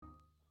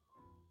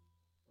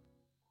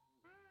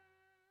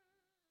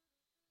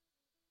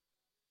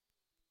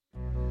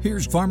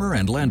Here's farmer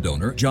and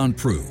landowner John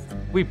Prue.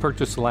 We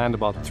purchased the land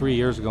about 3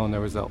 years ago, and there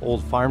was an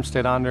old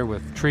farmstead on there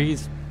with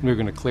trees. We were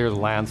going to clear the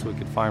land so we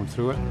could farm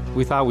through it.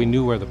 We thought we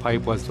knew where the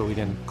pipe was, so we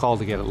didn't call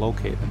to get it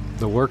located.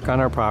 The work on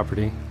our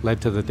property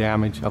led to the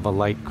damage of a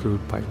light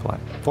crude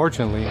pipeline.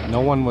 Fortunately,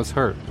 no one was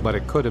hurt, but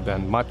it could have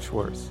been much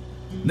worse.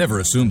 Never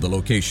assume the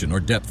location or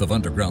depth of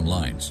underground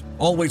lines.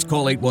 Always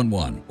call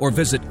 811 or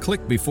visit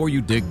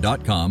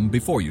clickbeforeyoudig.com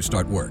before you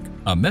start work.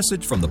 A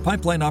message from the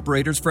Pipeline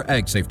Operators for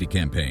Ag Safety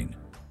campaign.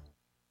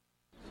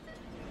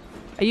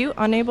 Are you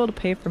unable to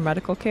pay for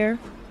medical care?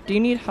 Do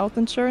you need health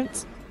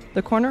insurance?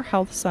 The Corner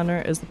Health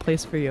Center is the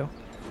place for you.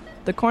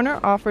 The Corner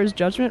offers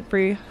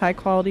judgment-free,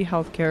 high-quality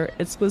health care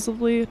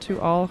exclusively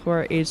to all who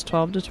are aged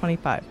 12 to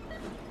 25.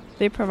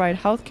 They provide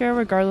health care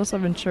regardless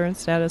of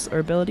insurance status or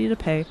ability to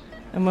pay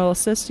and will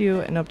assist you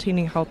in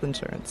obtaining health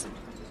insurance.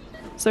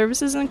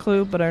 Services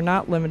include, but are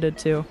not limited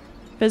to,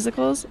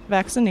 physicals,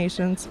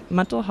 vaccinations,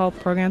 mental health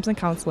programs and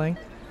counseling,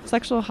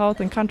 sexual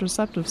health and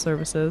contraceptive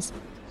services,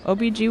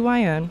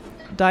 OBGYN,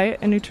 diet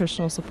and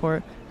nutritional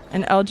support,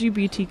 and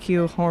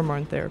LGBTQ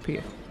hormone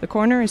therapy. The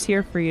Corner is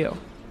here for you.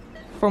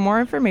 For more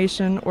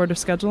information or to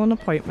schedule an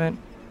appointment,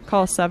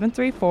 call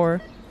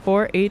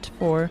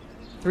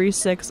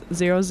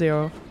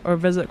 734-484-3600 or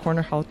visit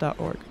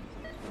cornerhealth.org.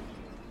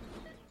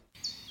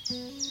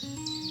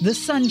 The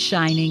sun's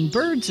shining,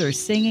 birds are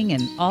singing,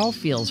 and all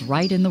feels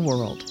right in the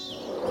world.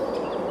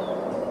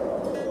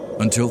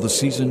 Until the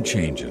season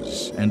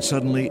changes and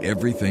suddenly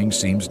everything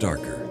seems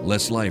darker,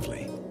 less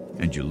lively,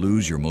 and you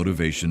lose your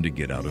motivation to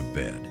get out of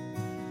bed.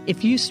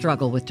 If you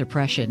struggle with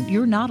depression,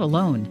 you're not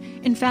alone.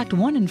 In fact,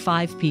 1 in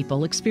 5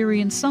 people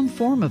experience some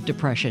form of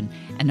depression,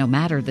 and no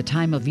matter the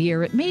time of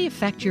year, it may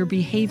affect your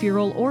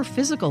behavioral or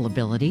physical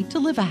ability to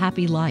live a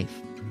happy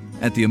life.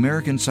 At the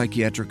American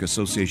Psychiatric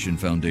Association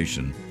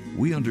Foundation,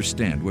 we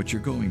understand what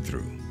you're going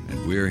through,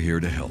 and we're here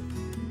to help.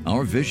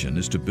 Our vision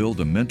is to build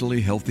a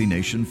mentally healthy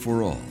nation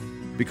for all,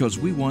 because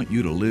we want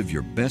you to live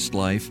your best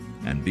life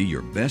and be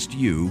your best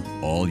you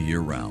all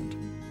year round.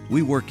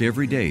 We work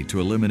every day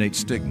to eliminate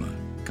stigma,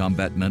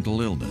 combat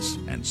mental illness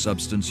and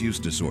substance use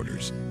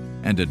disorders,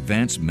 and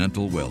advance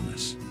mental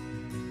wellness.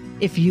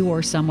 If you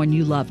or someone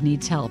you love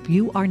needs help,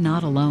 you are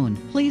not alone.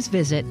 Please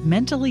visit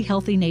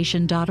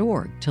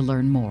mentallyhealthynation.org to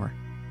learn more.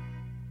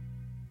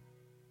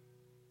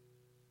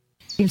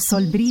 El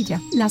sol brilla,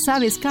 las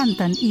aves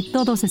cantan y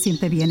todo se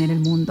siente bien en el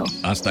mundo.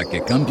 Hasta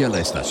que cambia la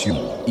estación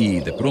y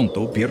de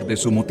pronto pierde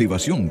su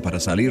motivación para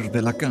salir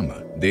de la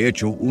cama. De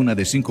hecho, 1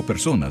 de 5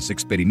 personas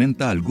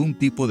experimenta algún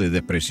tipo de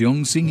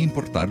depresión sin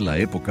importar la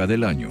época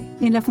del año.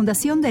 En la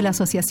Fundación de la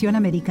Asociación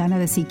Americana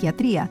de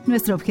Psiquiatría,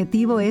 nuestro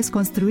objetivo es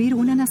construir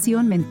una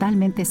nación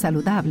mentalmente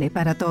saludable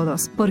para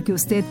todos, porque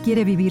usted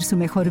quiere vivir su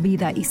mejor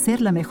vida y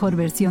ser la mejor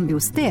versión de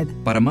usted.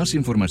 Para más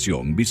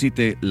información,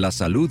 visite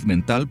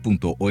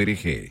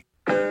lasaludmental.org.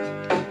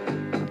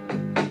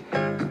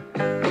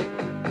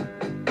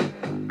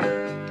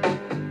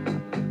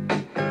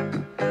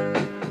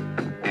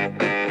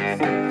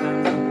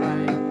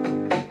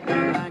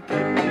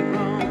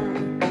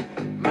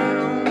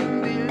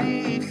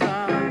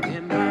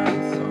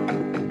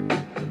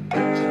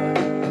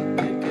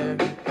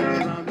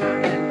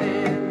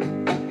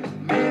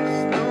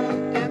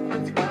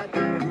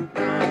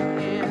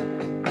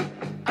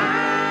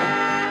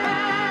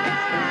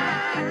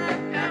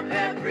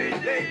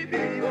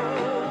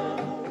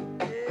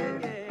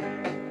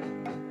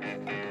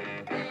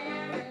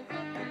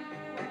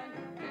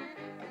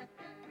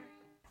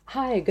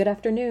 Hi, good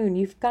afternoon.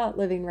 You've got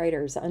Living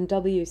Writers on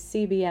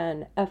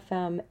WCBN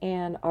FM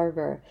Ann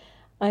Arbor.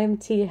 I'm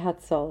T.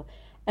 Hetzel,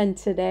 and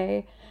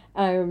today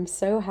I'm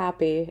so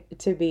happy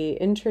to be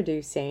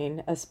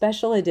introducing a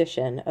special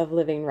edition of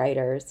Living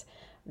Writers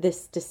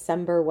this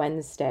December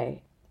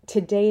Wednesday.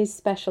 Today's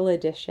special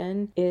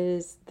edition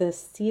is the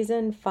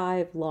Season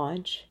 5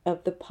 launch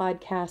of the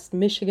podcast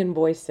Michigan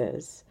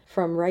Voices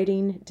from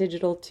Writing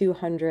Digital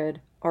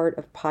 200 Art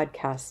of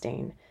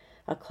Podcasting,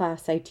 a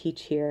class I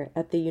teach here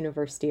at the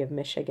University of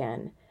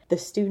Michigan. The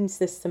students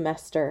this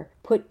semester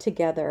put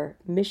together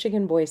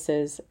Michigan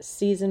Voices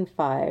Season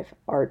 5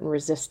 Art and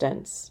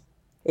Resistance.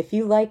 If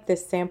you like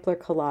this sampler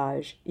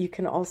collage, you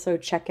can also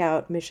check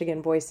out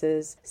Michigan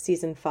Voices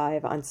Season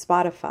 5 on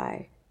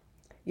Spotify.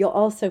 You'll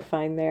also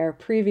find there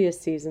previous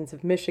seasons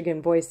of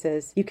Michigan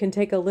Voices you can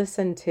take a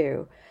listen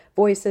to,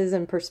 voices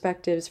and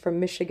perspectives from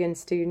Michigan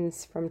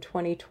students from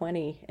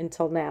 2020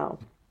 until now.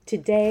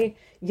 Today,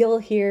 you'll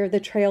hear the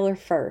trailer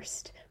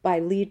first by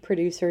lead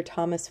producer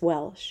Thomas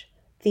Welsh,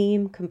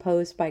 theme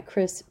composed by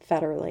Chris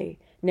Federley,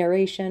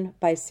 narration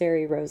by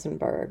Sari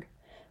Rosenberg.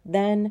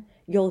 Then,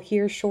 you'll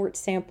hear short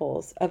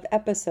samples of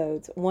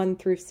episodes 1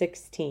 through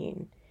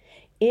 16.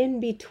 In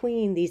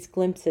between these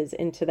glimpses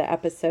into the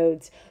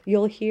episodes,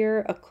 you'll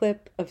hear a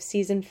clip of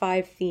Season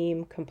 5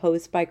 theme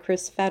composed by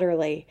Chris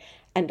Federley,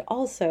 and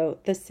also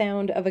the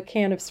sound of a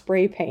can of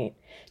spray paint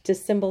to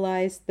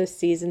symbolize the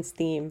season's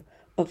theme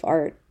of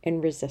art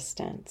and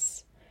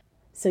resistance.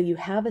 So you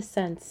have a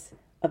sense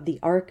of the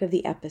arc of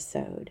the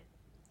episode.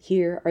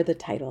 Here are the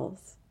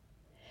titles: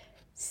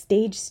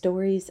 Stage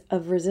Stories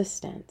of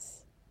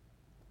Resistance,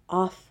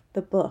 Off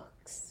the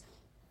Books.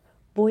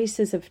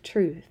 Voices of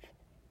Truth.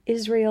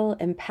 Israel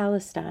and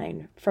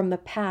Palestine from the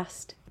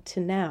past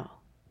to now.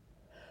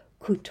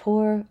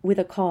 Couture with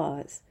a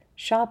Cause.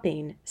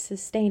 Shopping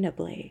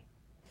sustainably.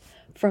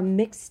 From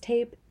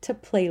mixtape to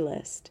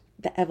playlist,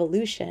 the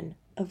evolution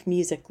of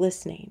music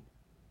listening.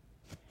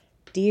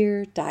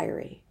 Dear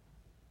Diary.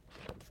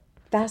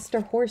 Faster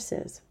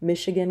Horses,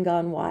 Michigan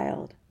Gone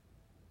Wild.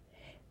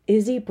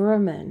 Izzy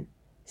Berman,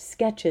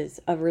 Sketches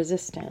of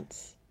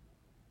Resistance.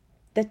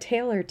 The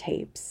Taylor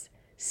Tapes,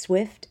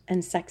 Swift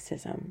and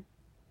Sexism.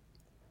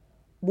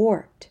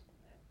 Warped,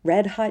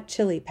 Red Hot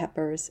Chili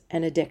Peppers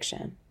and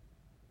Addiction.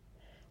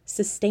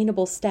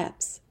 Sustainable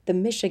Steps, the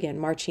Michigan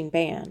Marching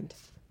Band.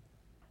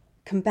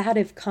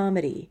 Combative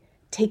Comedy,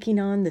 Taking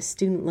on the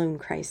Student Loan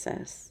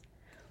Crisis.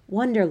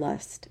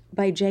 Wanderlust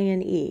by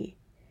J&E.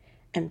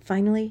 And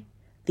finally,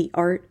 The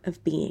Art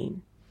of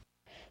Being.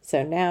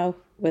 So now,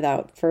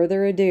 without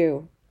further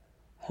ado,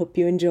 hope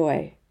you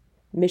enjoy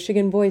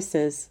Michigan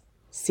Voices,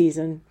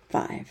 Season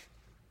 5.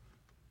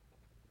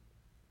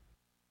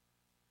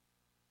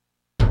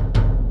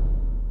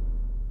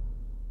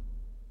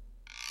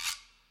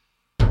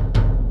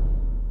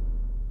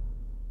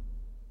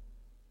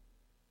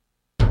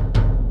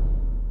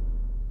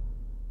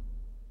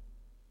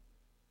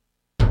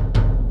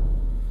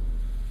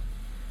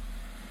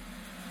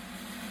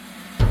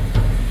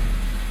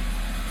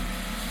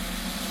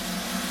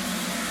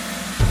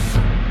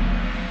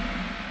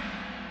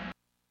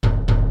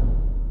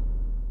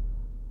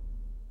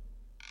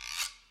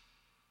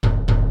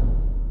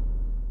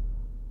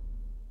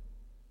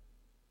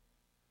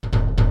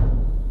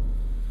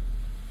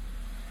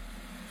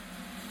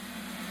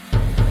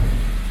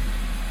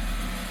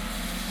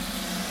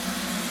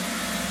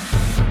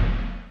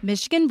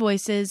 Michigan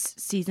Voices,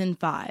 Season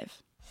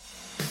 5.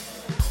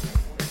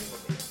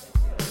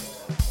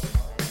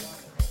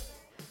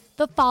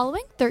 The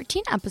following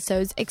 13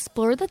 episodes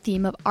explore the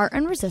theme of art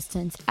and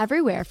resistance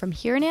everywhere from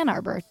here in Ann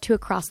Arbor to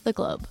across the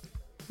globe.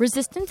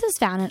 Resistance is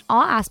found in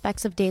all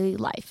aspects of daily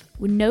life,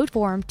 with no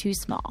forum too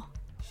small.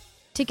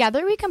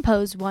 Together we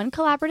compose one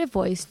collaborative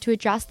voice to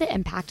address the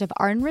impact of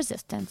art and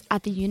resistance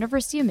at the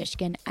University of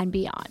Michigan and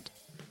beyond.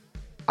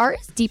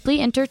 Art is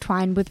deeply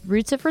intertwined with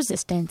roots of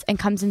resistance and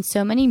comes in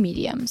so many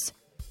mediums,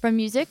 from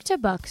music to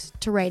books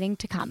to writing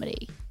to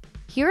comedy.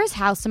 Here is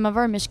how some of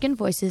our Michigan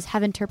voices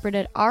have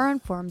interpreted our own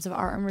forms of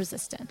art and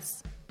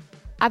resistance.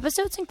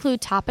 Episodes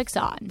include topics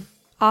on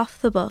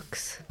Off the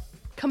Books,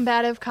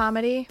 Combative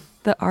Comedy,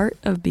 The Art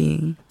of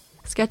Being,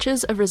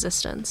 Sketches of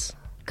Resistance,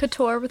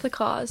 Couture with a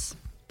Cause,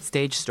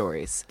 Stage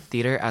Stories,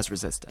 Theater as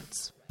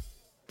Resistance.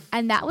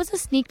 And that was a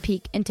sneak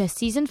peek into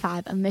Season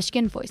 5 of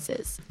Michigan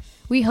Voices.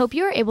 We hope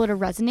you are able to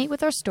resonate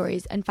with our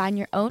stories and find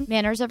your own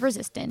manners of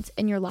resistance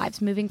in your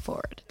lives moving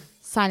forward.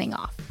 Signing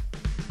off.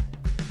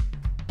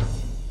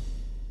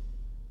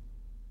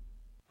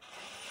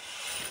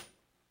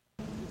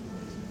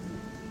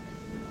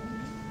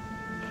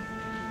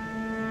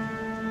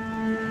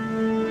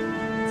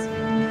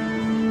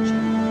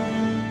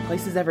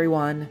 Places,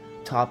 everyone.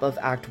 Top of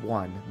Act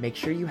 1. Make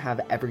sure you have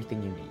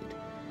everything you need.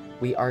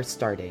 We are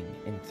starting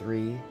in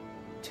 3,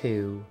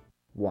 2,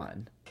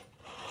 1.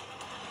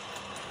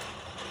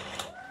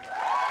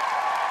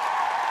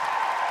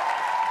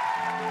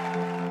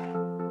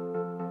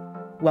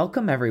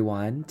 Welcome,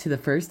 everyone, to the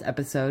first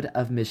episode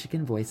of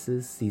Michigan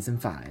Voices Season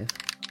 5.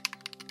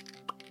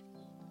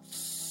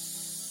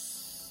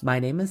 My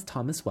name is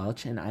Thomas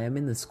Welch, and I am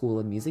in the School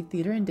of Music,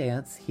 Theater, and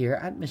Dance here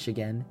at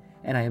Michigan,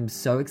 and I am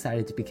so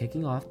excited to be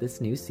kicking off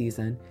this new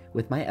season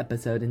with my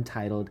episode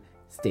entitled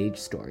Stage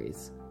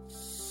Stories.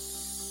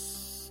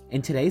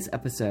 In today's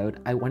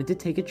episode, I wanted to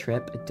take a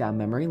trip down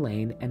memory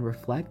lane and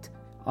reflect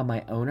on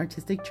my own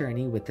artistic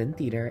journey within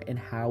theater and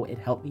how it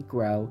helped me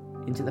grow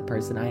into the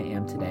person I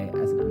am today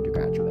as an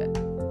undergraduate.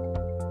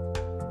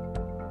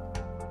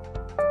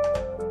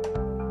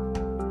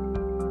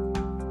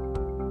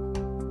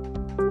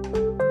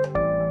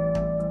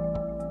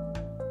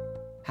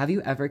 Have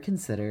you ever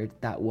considered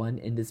that one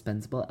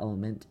indispensable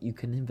element you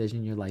couldn't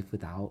envision your life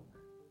without?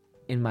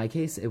 In my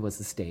case, it was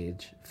the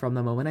stage. From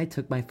the moment I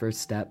took my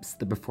first steps,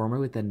 the performer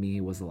within me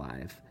was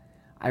alive.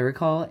 I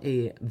recall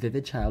a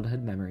vivid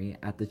childhood memory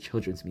at the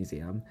Children's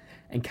Museum,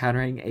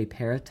 encountering a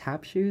pair of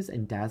tap shoes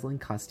and dazzling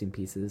costume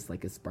pieces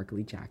like a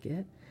sparkly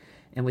jacket,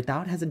 and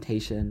without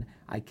hesitation,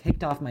 I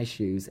kicked off my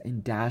shoes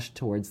and dashed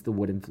towards the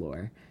wooden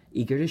floor,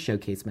 eager to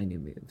showcase my new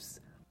moves.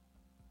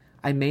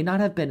 I may not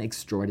have been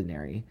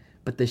extraordinary,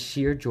 but the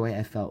sheer joy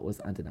I felt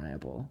was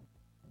undeniable.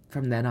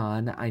 From then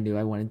on, I knew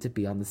I wanted to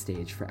be on the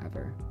stage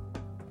forever.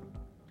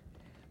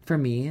 For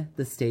me,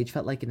 the stage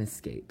felt like an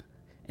escape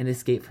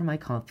from my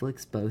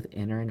conflicts both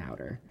inner and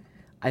outer.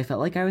 I felt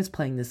like I was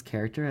playing this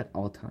character at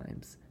all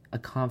times, a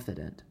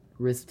confident,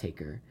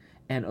 risk-taker,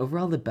 and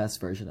overall the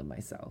best version of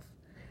myself.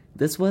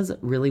 This was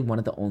really one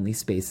of the only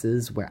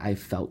spaces where I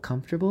felt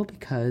comfortable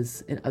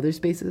because in other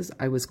spaces,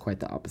 I was quite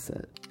the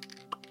opposite.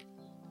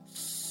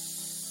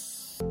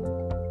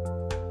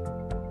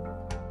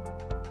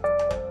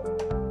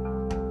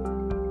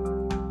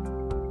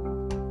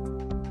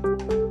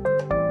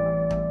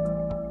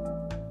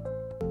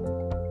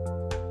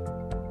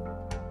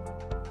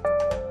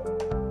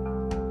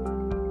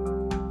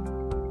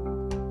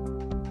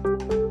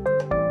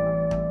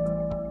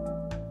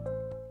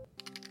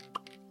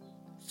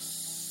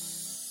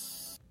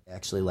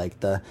 Actually, like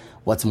the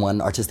 "What's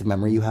one artistic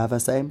memory you have"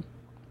 essay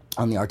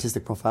on the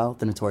artistic profile,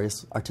 the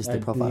notorious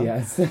artistic profile.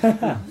 Yes.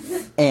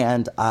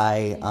 And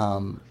I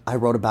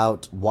wrote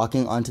about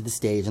walking onto the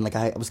stage, and like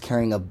I was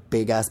carrying a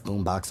big ass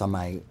boombox on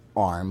my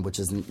arm, which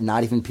is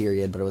not even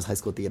period, but it was high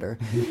school theater.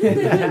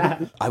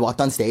 I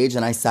walked on stage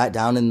and I sat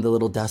down in the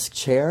little desk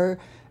chair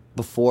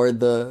before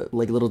the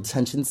like little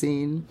detention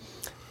scene,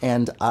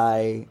 and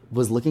I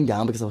was looking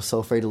down because I was so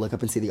afraid to look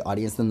up and see the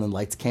audience. Then the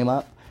lights came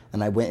up,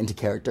 and I went into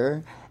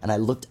character, and I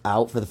looked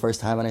out for the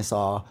first time, and I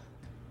saw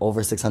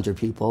over 600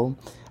 people,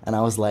 and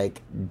I was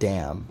like,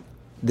 damn,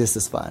 this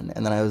is fun.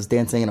 And then I was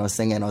dancing, and I was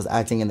singing, and I was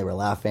acting, and they were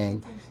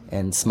laughing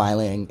and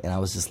smiling, and I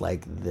was just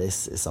like,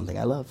 this is something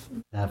I love.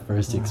 That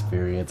first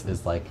experience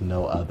is like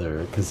no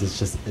other, because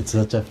it's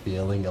such a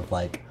feeling of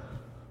like,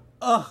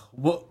 oh,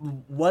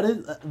 what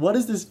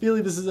is this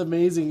feeling? This is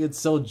amazing. It's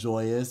so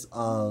joyous.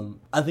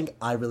 I think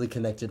I really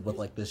connected with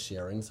like the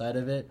sharing side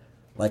of it.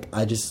 Like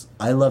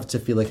I love to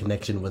feel a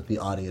connection with the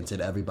audience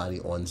and everybody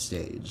on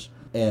stage.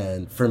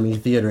 And for me,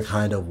 theater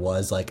kind of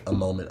was like a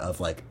moment of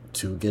like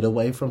to get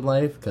away from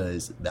life,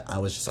 because I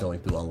was just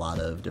going through a lot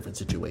of different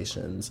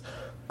situations.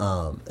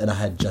 And I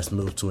had just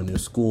moved to a new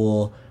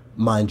school.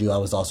 Mind you, I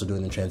was also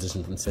doing the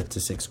transition from 5th to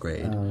 6th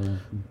grade.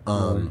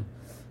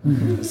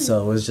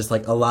 So it was just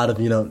like a lot of,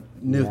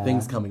 new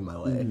things coming my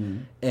way. Mm-hmm.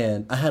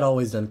 And I had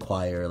always done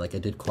choir. Like I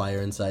did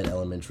choir inside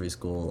elementary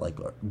school, like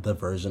the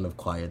version of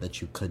choir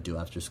that you could do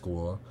after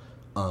school.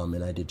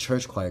 And I did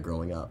church choir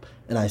growing up.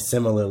 And I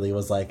similarly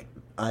was like,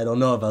 I don't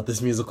know about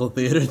this musical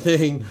theater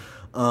thing.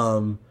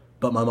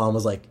 But my mom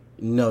was like,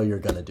 no, you're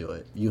going to do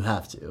it. You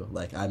have to.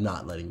 Like, I'm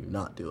not letting you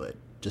not do it.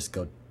 Just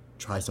go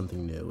try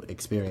something new,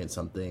 experience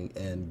something,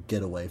 and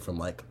get away from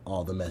like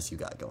all the mess you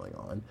got going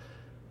on.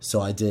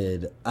 So I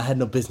did. I had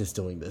no business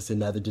doing this,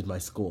 and neither did my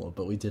school,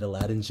 but we did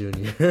Aladdin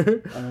Jr.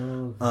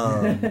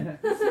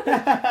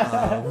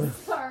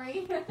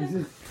 Sorry.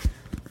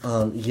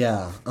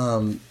 Yeah.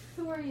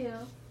 Who are you?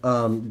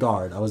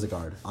 Guard. I was a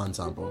guard.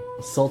 Ensemble.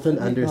 Sultan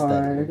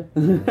understudy.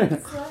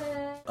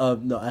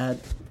 No, I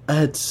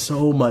had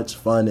so much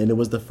fun, and it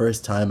was the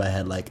first time I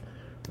had like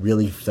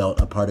really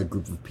felt a part of a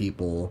group of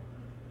people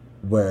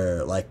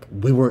where like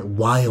we were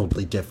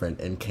wildly different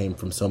and came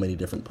from so many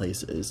different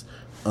places,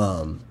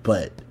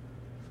 but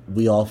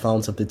we all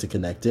found something to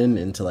connect in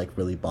and to like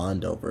really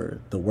bond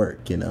over the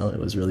work. It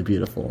was really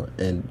beautiful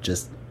and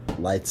just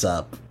lights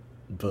up.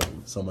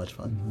 Boom, so much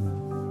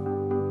fun.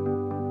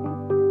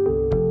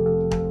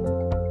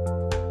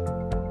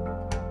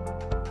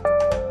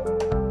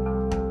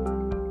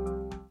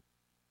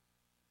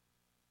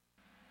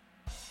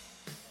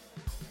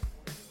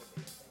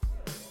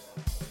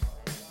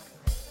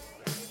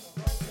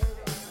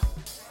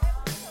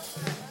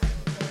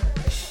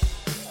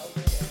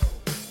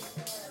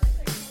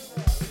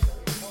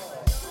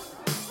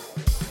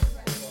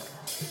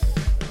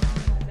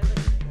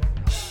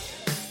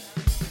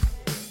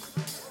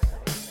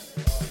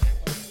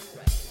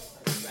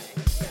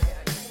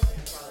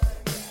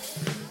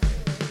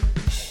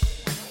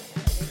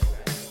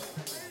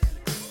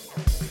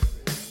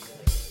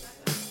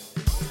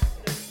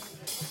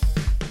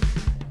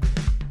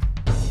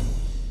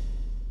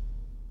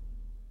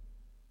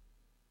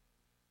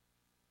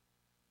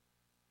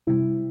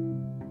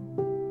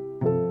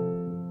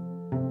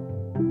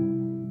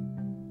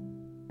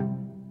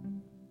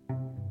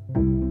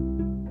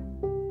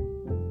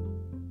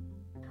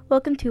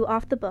 Welcome to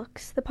Off the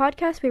Books, the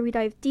podcast where we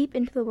dive deep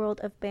into the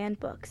world of banned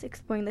books,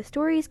 exploring the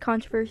stories,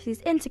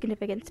 controversies, and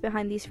significance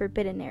behind these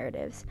forbidden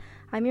narratives.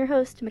 I'm your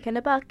host,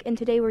 McKenna Buck, and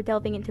today we're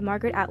delving into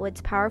Margaret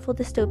Atwood's powerful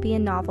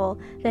dystopian novel,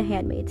 The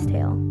Handmaid's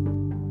Tale.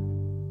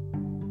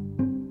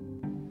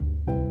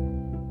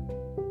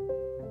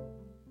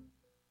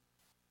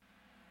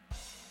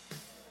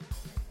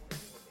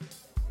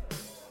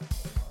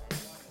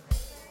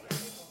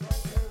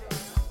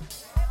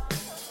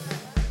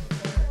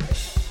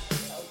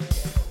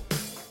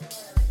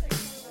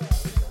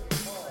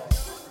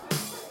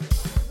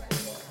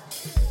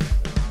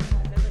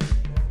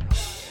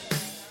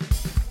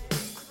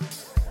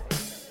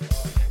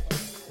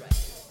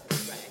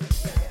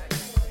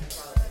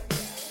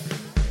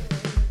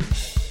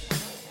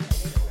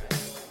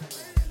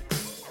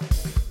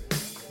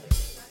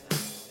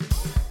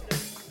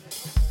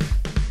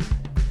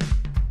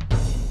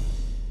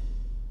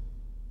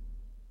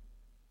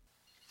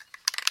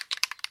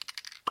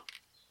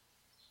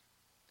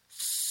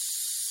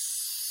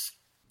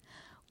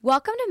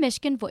 Welcome to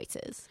Michigan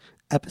Voices.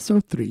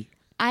 Episode 3.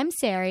 I'm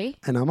Sari.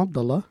 And I'm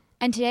Abdullah.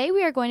 And today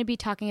we are going to be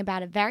talking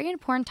about a very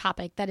important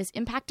topic that is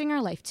impacting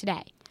our life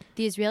today,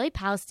 the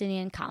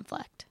Israeli-Palestinian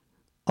conflict.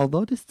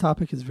 Although this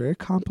topic is very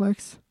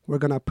complex, we're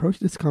going to approach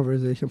this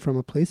conversation from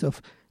a place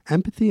of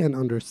empathy and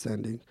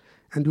understanding,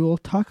 and we will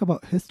talk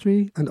about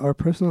history and our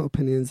personal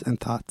opinions and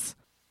thoughts.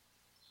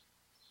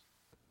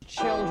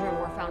 Children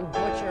were found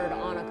butchered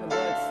on a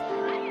kibbutz.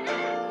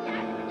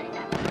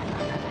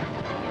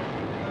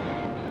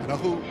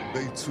 אנחנו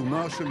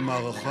בעיצומה של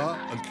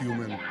מערכה על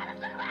קיומנו.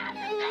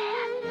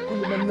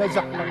 كل من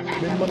نزح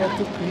من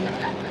مناطقه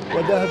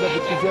وذهب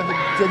باتجاه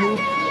الجنوب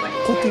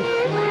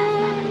قتل.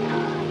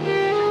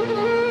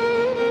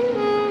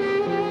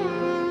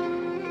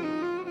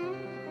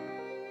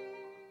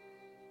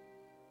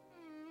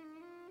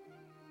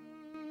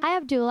 Hi,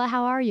 Abdullah.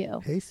 How are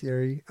you? Hey,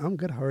 Siri. I'm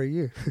good. How are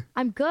you?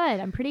 I'm good.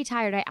 I'm pretty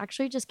tired. I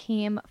actually just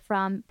came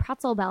from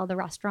Pretzel Bell, the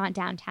restaurant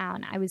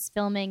downtown. I was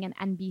filming an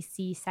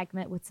NBC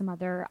segment with some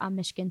other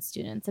Michigan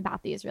students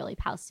about the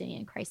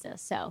Israeli-Palestinian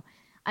crisis. So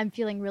I'm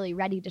feeling really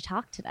ready to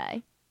talk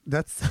today.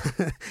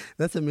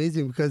 That's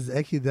amazing, because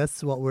actually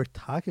that's what we're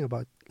talking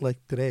about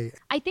today.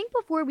 I think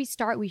before we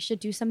start, we should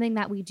do something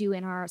that we do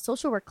in our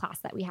social work class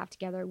that we have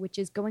together, which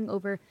is going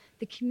over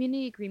the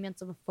community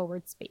agreements of a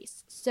forward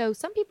space. So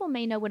some people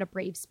may know what a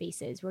brave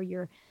space is, where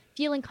you're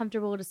feeling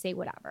comfortable to say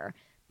whatever.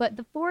 But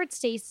the forward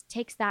space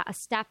takes that a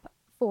step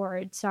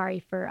forward, sorry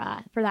for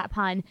that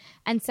pun,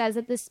 and says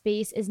that this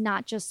space is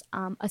not just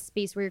a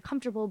space where you're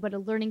comfortable, but a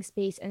learning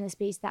space, and a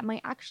space that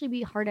might actually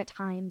be hard at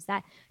times,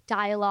 that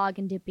dialogue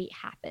and debate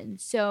happen.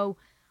 So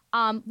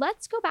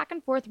let's go back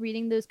and forth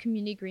reading those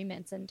community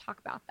agreements and talk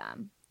about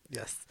them.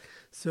 Yes.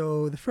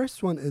 So the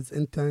first one is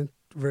intent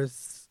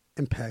versus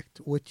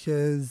impact, which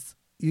is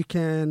you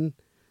can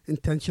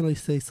intentionally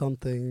say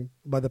something,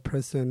 but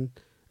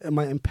it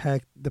might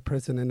impact the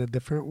person in a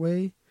different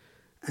way.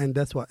 And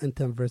that's what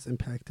intent versus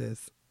impact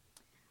is.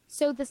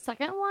 So the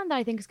second one that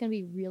I think is going to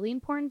be really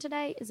important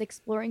today is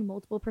exploring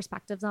multiple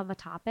perspectives of a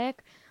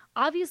topic.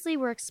 Obviously,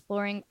 we're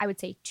exploring, I would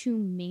say, two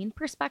main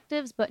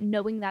perspectives, but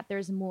knowing that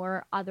there's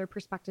more other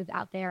perspectives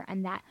out there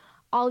and that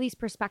all these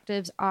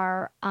perspectives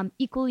are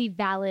equally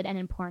valid and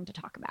important to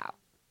talk about.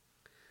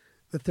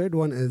 The third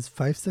one is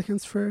 5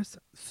 seconds first.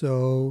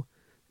 So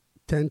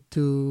tend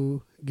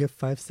to give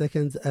 5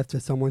 seconds after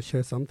someone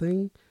shares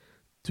something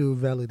to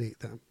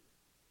validate them.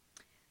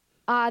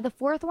 The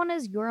fourth one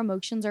is your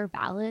emotions are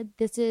valid.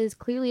 This is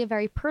clearly a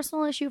very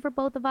personal issue for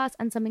both of us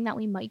and something that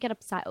we might get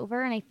upset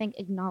over. And I think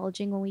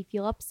acknowledging when we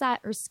feel upset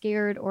or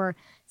scared or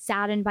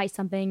saddened by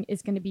something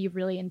is going to be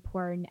really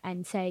important,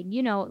 and saying,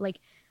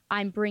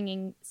 I'm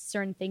bringing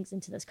certain things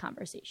into this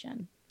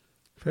conversation.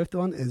 Fifth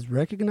one is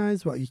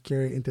recognize what you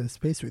carry into the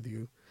space with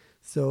you.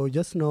 So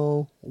just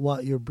know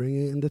what you're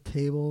bringing in the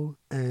table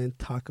and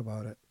talk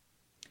about it.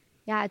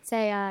 Yeah, I'd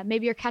say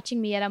maybe you're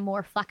catching me at a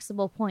more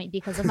flexible point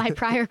because of my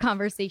prior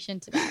conversation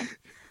today.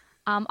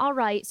 All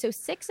right. So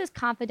 6 is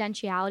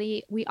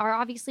confidentiality. We are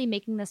obviously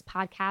making this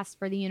podcast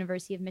for the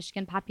University of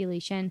Michigan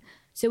population,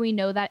 so we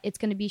know that it's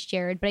going to be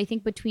shared. But I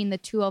think between the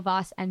two of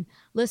us and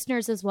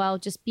listeners as well,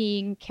 just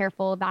being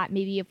careful that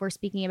maybe if we're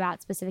speaking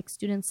about specific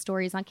students'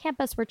 stories on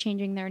campus, we're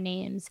changing their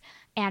names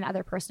and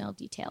other personal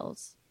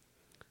details.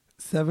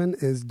 7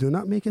 is do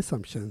not make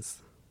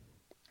assumptions.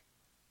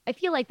 I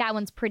feel like that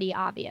one's pretty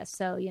obvious.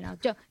 So,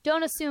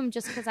 don't assume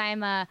just because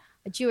I'm a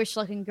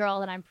Jewish-looking girl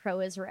that I'm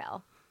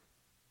pro-Israel.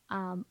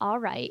 All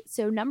right.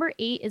 So number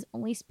 8 is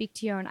only speak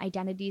to your own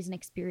identities and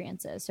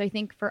experiences. So I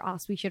think for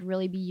us, we should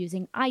really be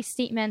using I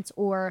statements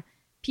or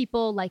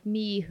people like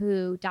me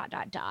who ...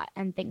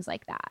 and things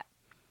like that.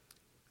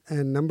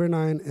 And number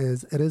 9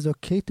 is it is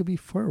okay to be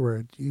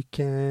forward. You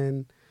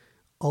can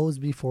always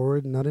be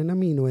forward, not in a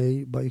mean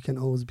way, but you can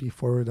always be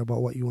forward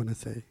about what you want to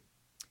say.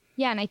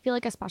 Yeah, and I feel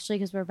like especially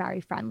because we're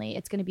very friendly,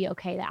 it's going to be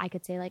okay that I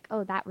could say like,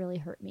 oh, that really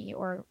hurt me,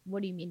 or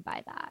what do you mean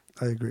by that?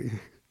 I agree.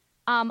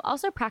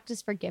 Also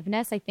practice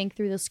forgiveness. I think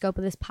through the scope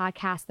of this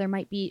podcast, there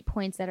might be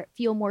points that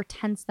feel more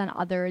tense than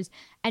others,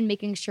 and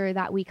making sure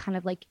that we kind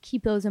of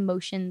keep those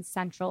emotions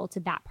central to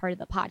that part of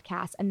the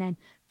podcast and then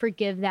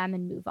forgive them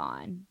and move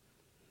on.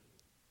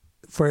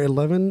 For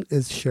 11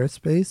 is share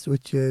space,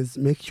 which is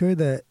make sure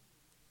that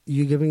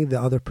you're giving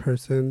the other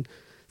person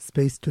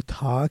space to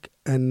talk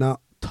and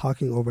not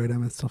talking over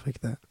them and stuff like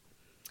that.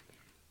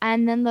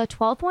 And then the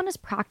 12th one is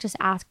practice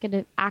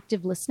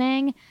active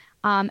listening.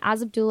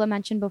 As Abdullah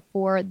mentioned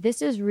before,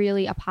 this is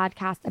really a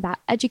podcast about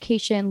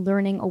education,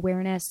 learning,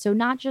 awareness. So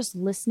not just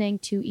listening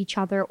to each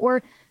other,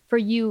 or for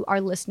you,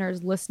 our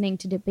listeners, listening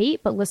to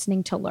debate, but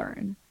listening to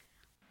learn.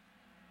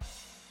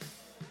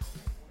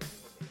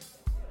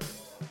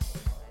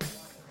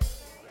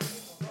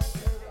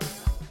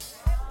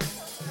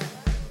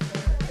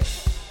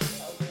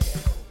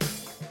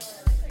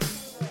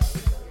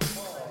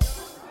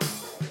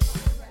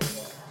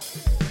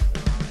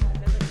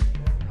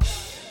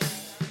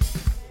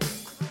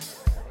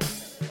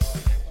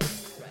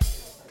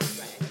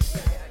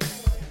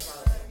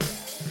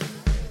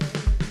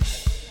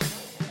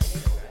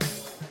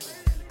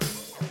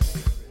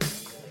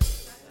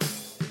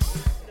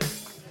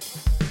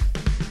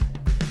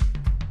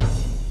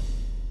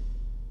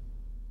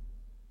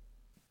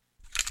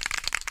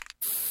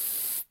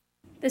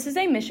 This is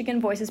a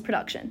Michigan Voices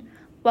production.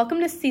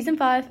 Welcome to Season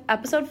 5,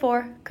 Episode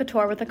 4,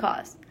 Couture with a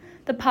Cause,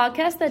 the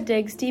podcast that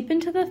digs deep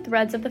into the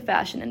threads of the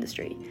fashion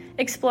industry,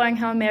 exploring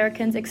how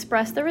Americans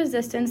express their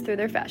resistance through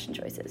their fashion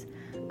choices.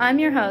 I'm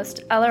your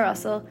host, Ella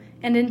Russell,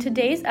 and in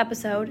today's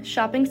episode,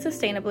 Shopping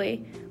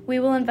Sustainably, We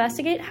will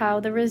investigate how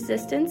the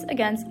resistance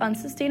against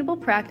unsustainable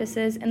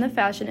practices in the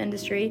fashion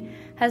industry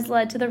has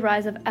led to the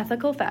rise of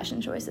ethical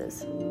fashion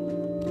choices.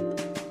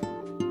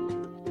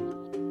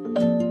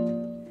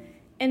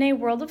 In a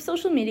world of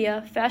social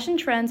media, fashion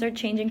trends are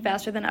changing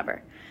faster than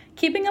ever.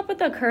 Keeping up with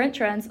the current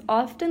trends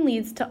often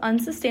leads to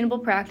unsustainable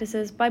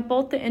practices by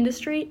both the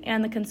industry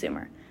and the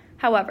consumer.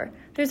 However,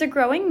 there's a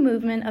growing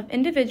movement of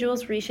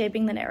individuals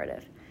reshaping the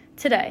narrative.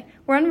 Today,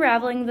 we're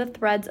unraveling the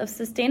threads of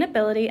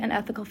sustainability and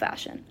ethical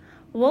fashion.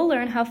 We'll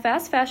learn how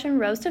fast fashion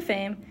rose to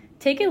fame,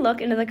 take a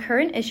look into the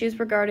current issues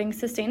regarding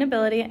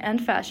sustainability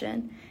and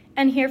fashion,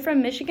 and hear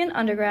from Michigan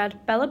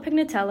undergrad Bella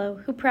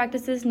Pignatello, who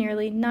practices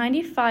nearly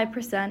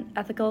 95%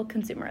 ethical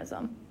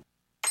consumerism.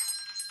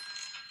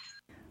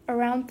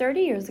 Around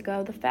 30 years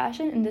ago, the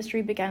fashion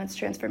industry began its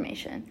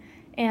transformation,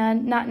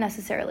 and not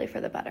necessarily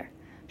for the better.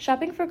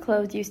 Shopping for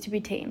clothes used to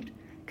be tamed.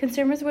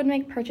 Consumers would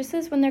make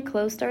purchases when their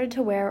clothes started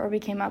to wear or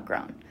became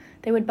outgrown.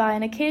 They would buy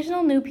an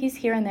occasional new piece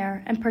here and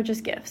there and purchase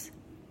gifts.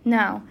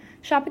 Now,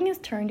 shopping is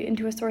turned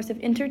into a source of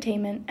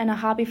entertainment and a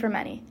hobby for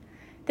many.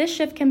 This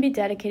shift can be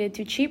dedicated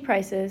to cheap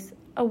prices,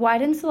 a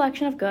widened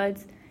selection of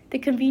goods, the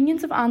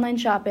convenience of online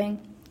shopping,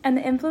 and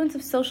the influence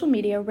of social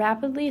media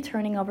rapidly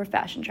turning over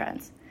fashion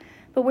trends.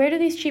 But where do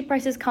these cheap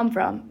prices come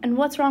from, and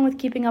what's wrong with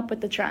keeping up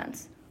with the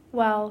trends?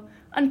 Well,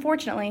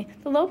 unfortunately,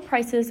 the low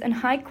prices and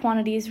high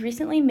quantities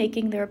recently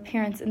making their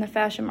appearance in the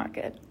fashion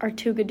market are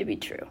too good to be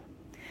true.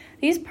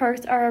 These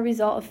perks are a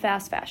result of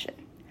fast fashion.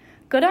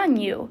 Good On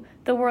You,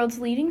 the world's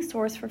leading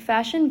source for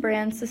fashion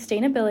brand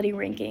sustainability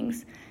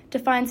rankings,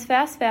 defines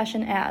fast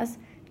fashion as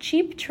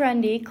cheap,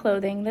 trendy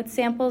clothing that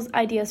samples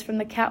ideas from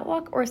the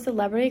catwalk or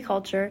celebrity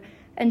culture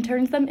and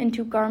turns them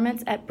into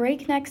garments at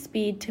breakneck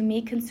speed to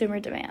meet consumer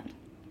demand.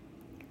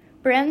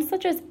 Brands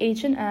such as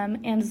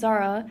H&M and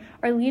Zara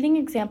are leading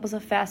examples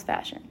of fast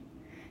fashion.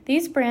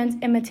 These brands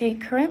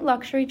imitate current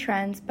luxury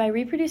trends by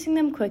reproducing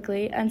them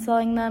quickly and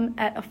selling them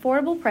at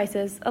affordable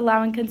prices,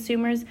 allowing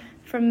consumers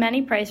from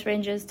many price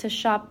ranges to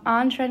shop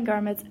on-trend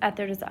garments at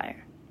their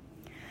desire.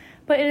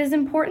 But it is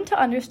important to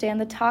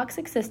understand the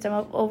toxic system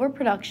of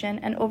overproduction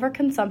and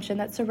overconsumption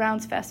that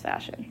surrounds fast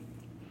fashion.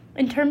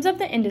 In terms of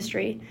the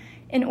industry,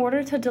 in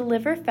order to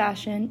deliver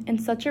fashion in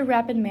such a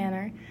rapid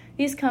manner,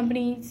 these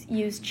companies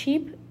use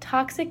cheap,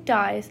 toxic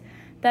dyes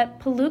that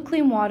pollute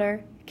clean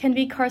water, can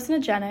be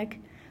carcinogenic,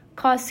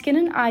 cause skin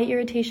and eye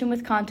irritation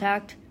with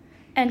contact,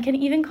 and can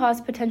even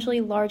cause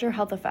potentially larger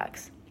health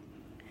effects.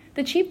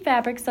 The cheap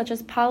fabrics such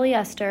as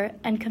polyester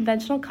and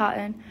conventional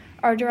cotton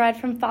are derived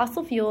from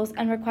fossil fuels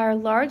and require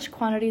large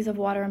quantities of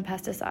water and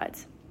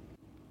pesticides.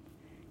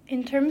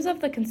 In terms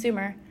of the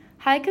consumer,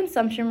 high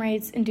consumption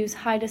rates induce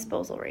high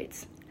disposal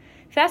rates.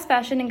 Fast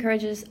fashion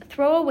encourages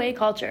throwaway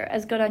culture,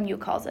 as Good On You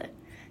calls it.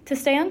 To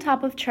stay on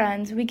top of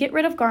trends, we get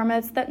rid of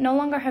garments that no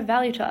longer have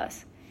value to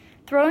us.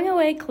 Throwing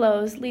away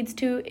clothes leads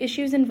to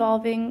issues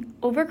involving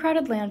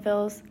overcrowded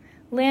landfills,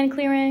 land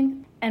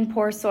clearing, and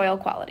poor soil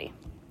quality.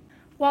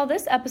 While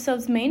this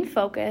episode's main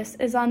focus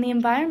is on the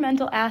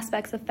environmental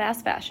aspects of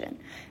fast fashion,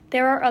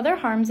 there are other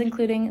harms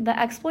including the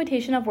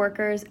exploitation of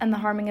workers and the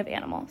harming of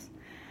animals.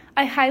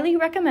 I highly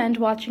recommend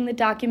watching the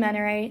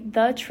documentary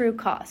The True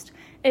Cost.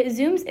 It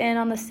zooms in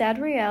on the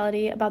sad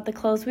reality about the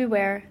clothes we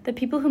wear, the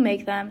people who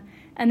make them,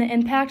 and the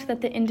impact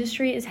that the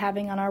industry is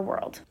having on our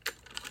world.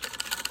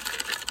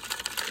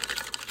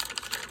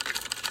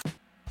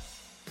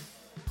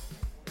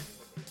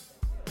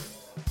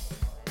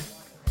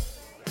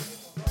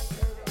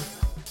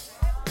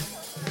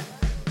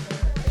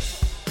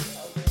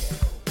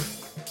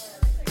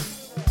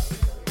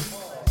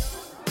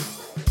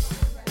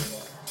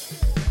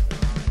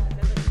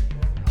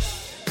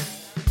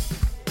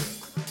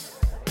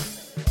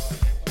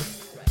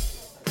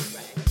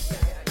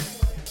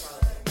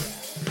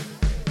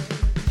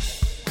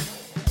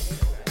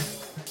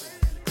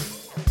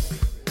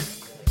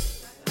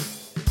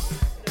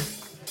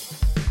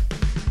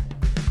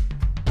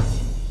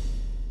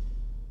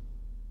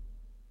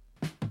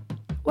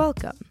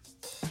 Welcome.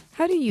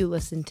 How do you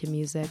listen to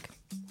music?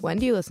 When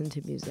do you listen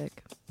to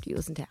music? Do you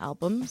listen to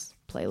albums,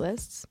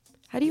 playlists?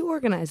 How do you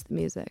organize the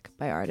music?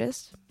 By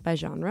artist? By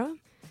genre?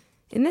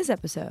 In this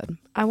episode,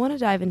 I want to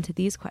dive into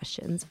these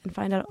questions and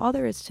find out all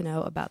there is to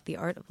know about the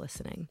art of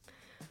listening.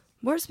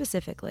 More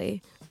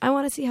specifically, I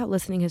want to see how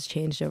listening has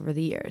changed over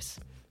the years.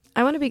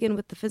 I want to begin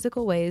with the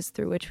physical ways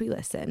through which we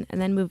listen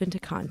and then move into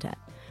content,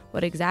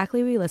 what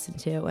exactly we listen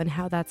to and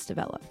how that's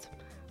developed.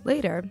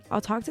 Later,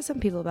 I'll talk to some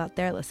people about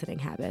their listening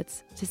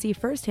habits to see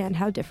firsthand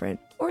how different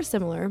or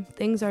similar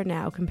things are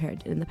now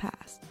compared to in the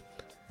past.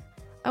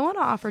 I want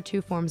to offer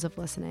two forms of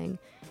listening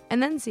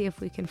and then see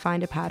if we can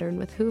find a pattern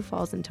with who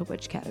falls into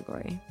which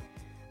category.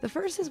 The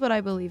first is what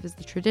I believe is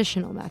the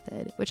traditional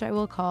method, which I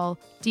will call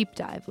deep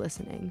dive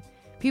listening.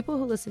 People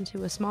who listen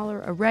to a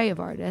smaller array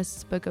of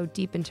artists but go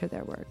deep into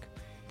their work.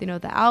 They know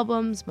the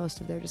albums, most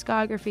of their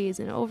discographies,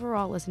 and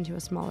overall listen to a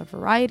smaller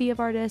variety of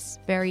artists,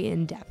 very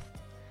in-depth.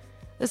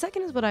 The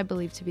second is what I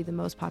believe to be the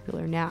most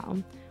popular now,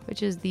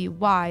 which is the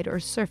wide or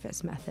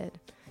surface method.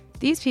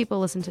 These people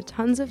listen to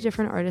tons of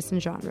different artists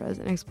and genres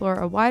and explore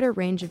a wider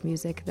range of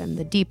music than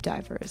the deep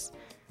divers.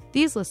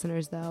 These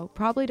listeners, though,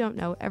 probably don't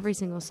know every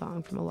single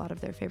song from a lot of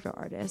their favorite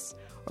artists,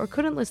 or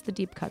couldn't list the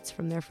deep cuts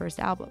from their first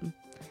album.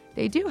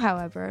 They do,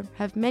 however,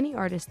 have many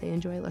artists they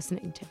enjoy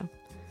listening to.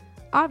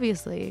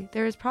 Obviously,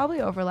 there is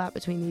probably overlap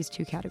between these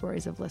two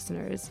categories of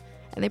listeners,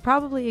 and they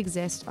probably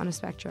exist on a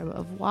spectrum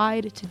of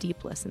wide to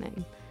deep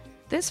listening.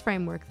 This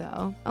framework,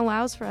 though,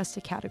 allows for us to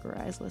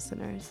categorize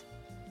listeners.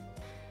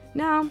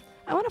 Now,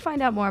 I want to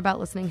find out more about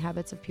listening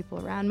habits of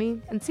people around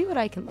me and see what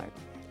I can learn.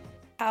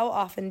 How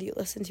often do you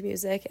listen to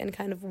music, and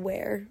kind of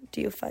where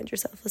do you find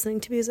yourself listening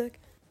to music?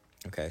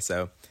 Okay,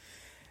 so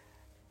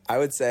I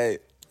would say,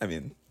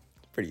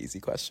 pretty easy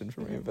question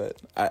for me, but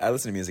I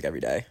listen to music every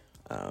day.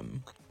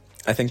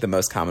 I think the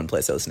most common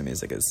place I listen to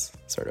music is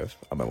sort of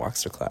on my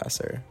walks to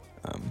class or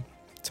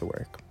to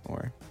work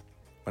or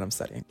when I'm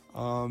studying.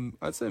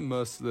 I'd say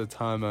most of the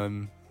time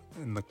I'm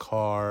in the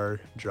car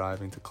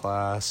driving to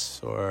class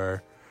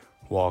or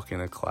walking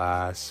to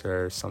class,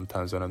 or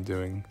sometimes when I'm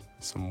doing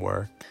some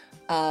work.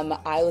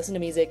 I listen to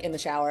music in the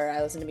shower.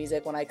 I listen to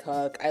music when I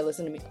cook. I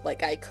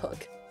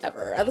cook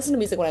ever. I listen to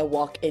music when I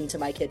walk into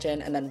my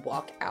kitchen and then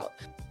walk out.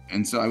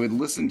 And so I would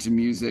listen to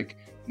music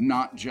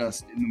not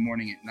just in the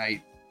morning at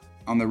night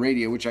on the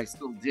radio, which I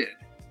still did,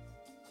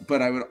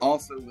 but I would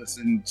also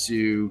listen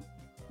to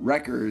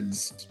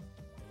records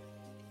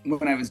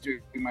when I was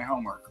doing my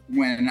homework,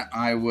 when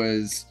I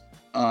was,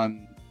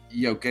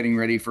 getting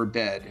ready for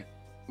bed,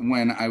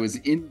 when I was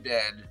in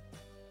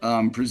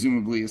bed,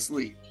 presumably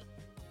asleep.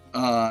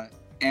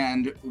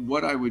 And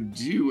what I would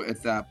do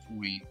at that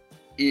point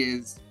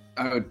is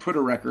I would put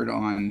a record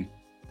on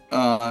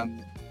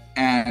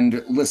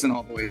and listen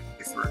all the way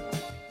through.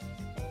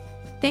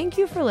 Thank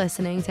you for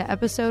listening to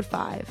episode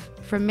 5,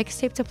 From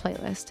Mixtape to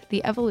Playlist,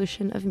 The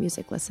Evolution of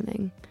Music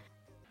Listening.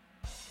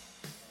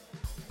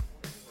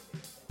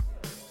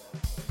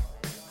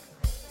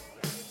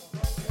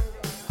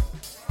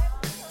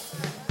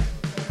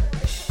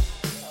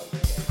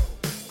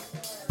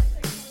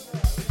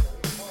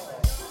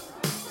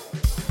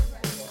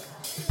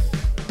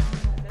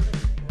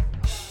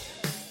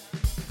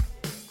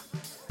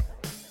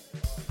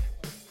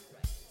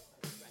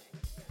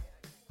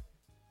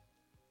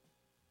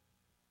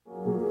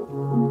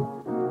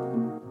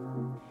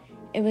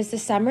 It was the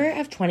summer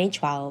of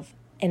 2012,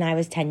 and I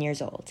was 10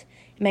 years old.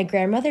 My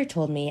grandmother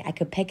told me I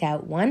could pick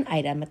out one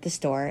item at the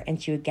store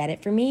and she would get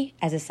it for me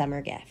as a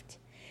summer gift.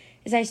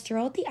 As I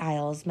strolled the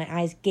aisles, my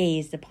eyes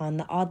gazed upon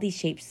the oddly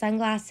shaped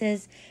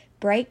sunglasses,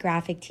 bright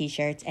graphic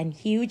t-shirts, and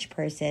huge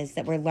purses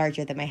that were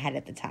larger than my head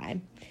at the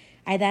time.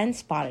 I then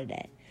spotted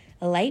it,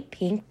 a light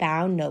pink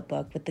bound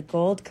notebook with the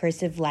gold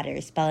cursive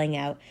letters spelling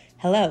out,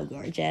 "Hello,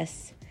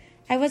 gorgeous."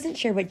 I wasn't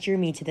sure what drew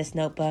me to this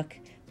notebook,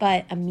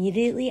 but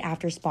immediately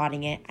after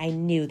spotting it, I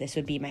knew this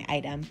would be my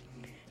item.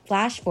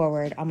 Flash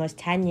forward almost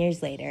 10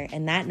 years later,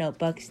 and that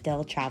notebook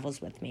still travels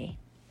with me.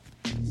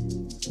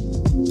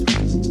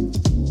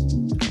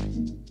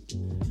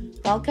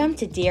 Welcome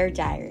to Dear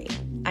Diary.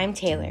 I'm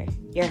Taylor,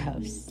 your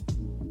host.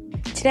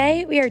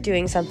 Today, we are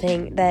doing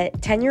something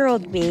that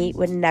 10-year-old me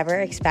would never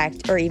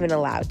expect or even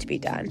allow to be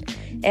done,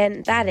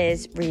 and that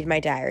is read my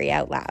diary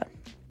out loud.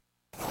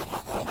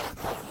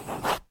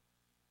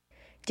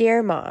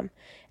 Dear Mom,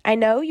 I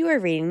know you are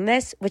reading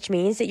this, which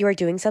means that you are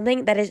doing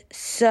something that is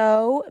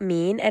so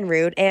mean and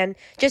rude and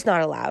just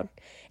not allowed,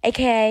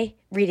 aka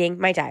reading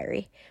my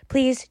diary.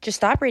 Please just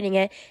stop reading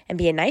it and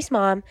be a nice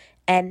mom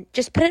and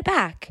just put it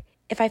back.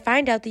 If I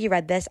find out that you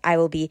read this, I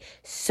will be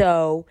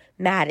so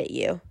mad at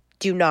you.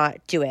 Do not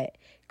do it.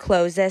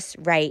 Close this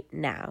right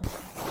now.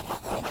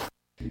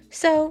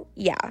 So,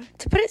 yeah,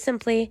 to put it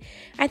simply,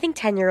 I think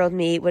 10-year-old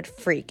me would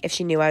freak if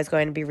she knew I was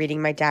going to be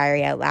reading my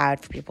diary out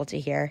loud for people to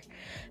hear.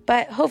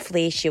 But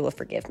hopefully she will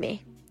forgive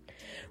me.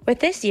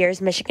 With this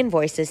year's Michigan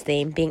Voices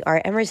theme being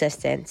art and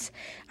resistance,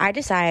 I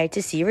decided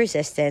to see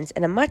resistance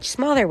in a much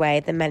smaller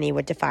way than many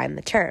would define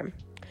the term.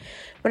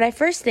 When I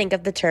first think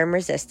of the term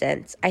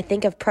resistance, I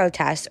think of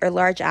protests or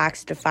large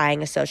acts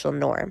defying a social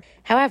norm.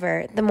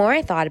 However, the more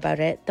I thought about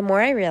it, the more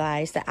I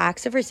realized that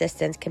acts of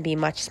resistance can be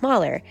much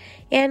smaller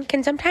and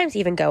can sometimes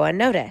even go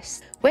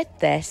unnoticed. With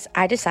this,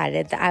 I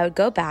decided that I would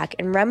go back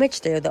and rummage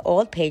through the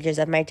old pages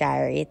of my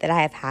diary that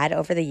I have had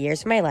over the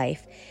years of my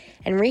life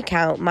and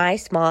recount my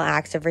small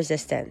acts of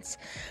resistance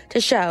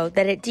to show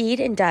that it did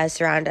and does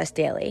surround us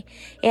daily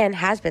and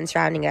has been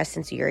surrounding us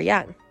since we were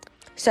young.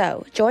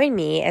 So, join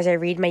me as I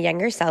read my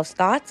younger self's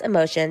thoughts,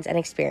 emotions, and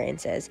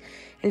experiences,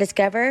 and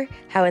discover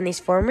how in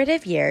these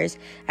formative years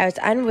I was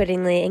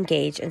unwittingly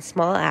engaged in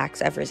small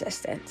acts of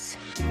resistance.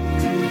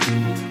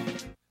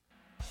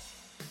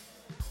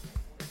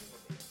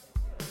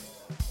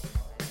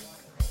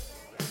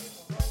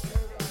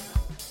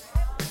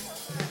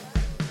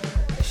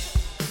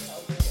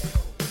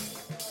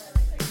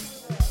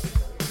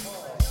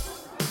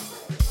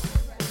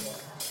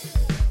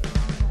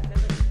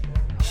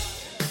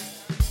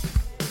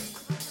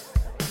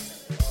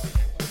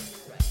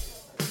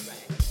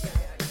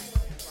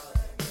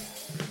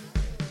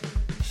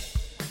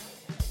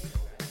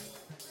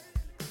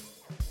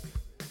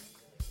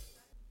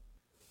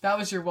 That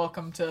was your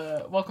welcome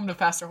to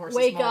Faster Horses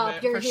Wake moment,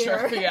 up, you're for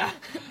here. sure. Yeah.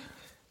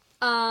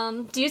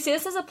 Do you see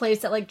this as a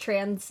place that like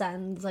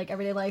transcends like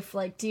everyday life?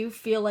 Like, do you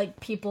feel like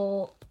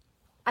people,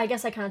 I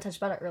guess I kind of touched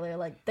about it earlier,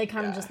 like they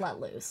kind of just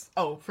let loose?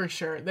 Oh, for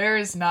sure. There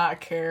is not a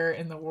care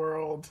in the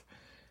world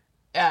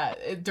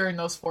during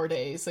those 4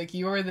 days. Like,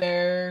 you are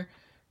there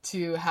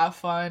to have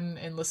fun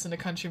and listen to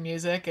country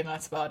music, and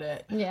that's about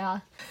it. Yeah.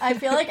 I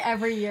feel like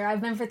every year,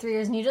 I've been for 3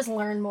 years, and you just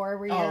learn more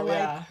every year. Oh, like,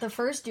 yeah. the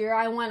first year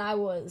I went, I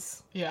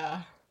was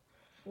Yeah.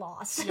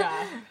 lost.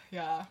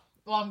 Yeah.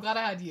 Well, I'm glad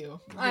I had you.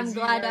 I'm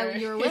glad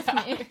you were with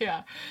me.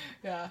 Yeah.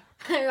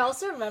 I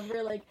also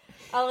remember, like,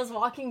 I was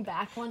walking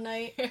back one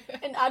night,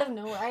 and out of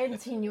nowhere, I hadn't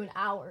seen you in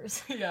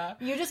hours. Yeah.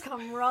 You just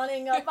come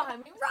running up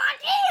behind me,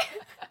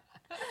 Rocky!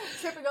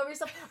 Tripping over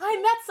yourself.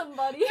 I met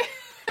somebody.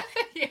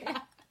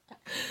 Yeah.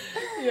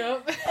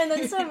 Yep. And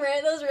then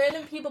those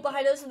random people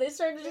behind us, and they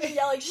started just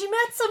yelling, she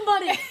met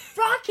somebody!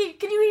 Rocky,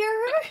 can you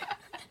hear her?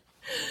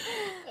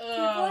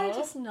 People are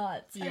just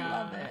nuts. Yeah.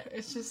 I love it.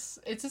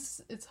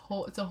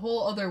 It's a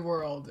whole other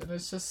world, and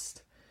it's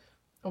just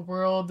a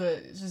world that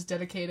is just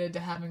dedicated to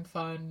having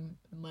fun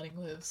and letting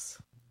loose.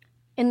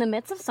 In the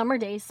midst of summer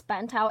days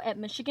spent out at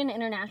Michigan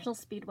International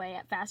Speedway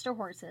at Faster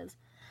Horses,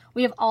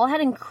 we have all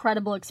had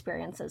incredible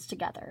experiences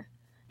together.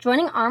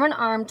 Joining arm in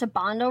arm to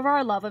bond over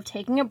our love of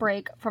taking a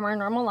break from our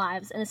normal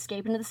lives and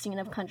escape into the scene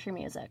of country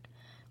music.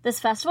 This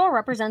festival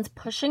represents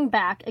pushing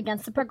back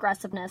against the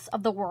progressiveness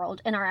of the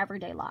world in our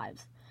everyday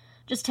lives.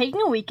 Just taking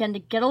a weekend to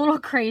get a little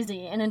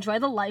crazy and enjoy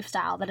the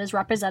lifestyle that is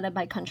represented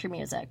by country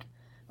music.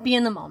 Be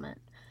in the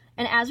moment.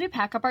 And as we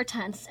pack up our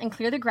tents and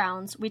clear the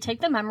grounds, we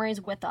take the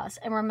memories with us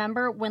and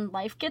remember when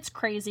life gets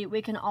crazy,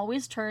 we can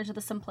always turn to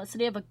the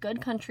simplicity of a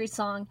good country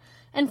song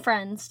and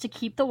friends to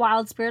keep the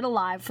wild spirit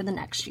alive for the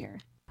next year.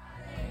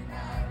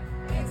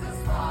 It's a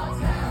small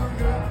town,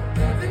 girl.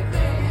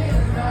 Everything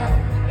is right,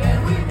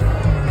 and we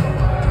rule the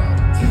world.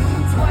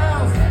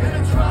 212s in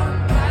a truck,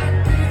 black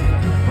beat,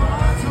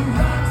 born to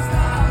rock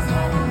stars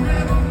on the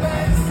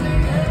riverbank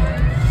singing.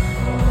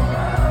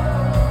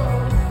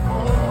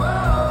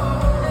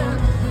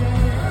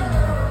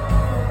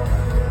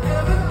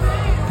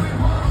 Everything we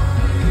want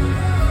to be.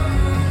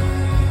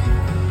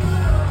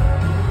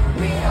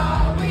 We are.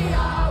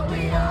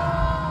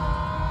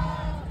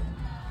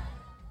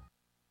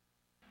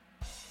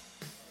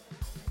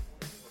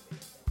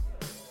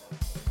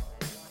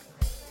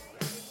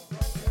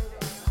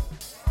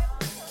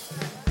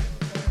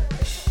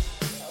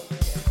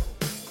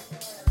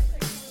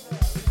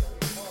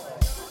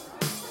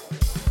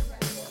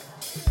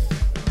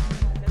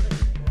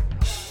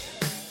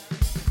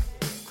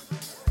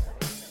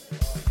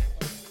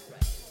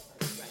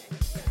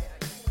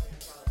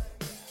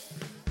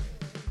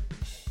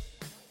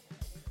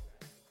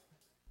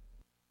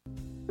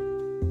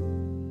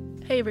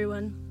 Hey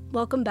everyone,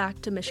 welcome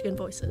back to Michigan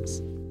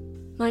Voices.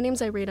 My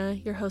name's Irina,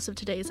 your host of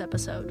today's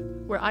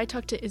episode, where I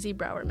talk to Izzy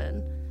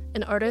Browerman,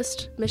 an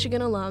artist,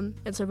 Michigan alum,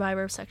 and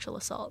survivor of sexual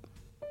assault.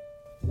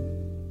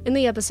 In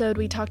the episode,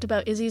 we talked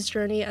about Izzy's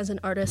journey as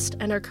an artist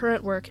and her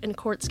current work in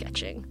court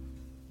sketching.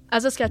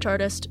 As a sketch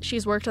artist,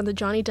 she's worked on the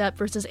Johnny Depp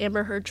versus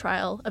Amber Heard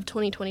trial of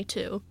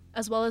 2022,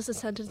 as well as the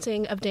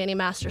sentencing of Danny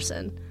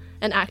Masterson,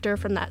 an actor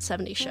from That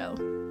 70s Show.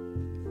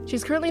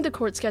 She's currently the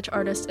court sketch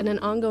artist in an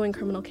ongoing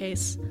criminal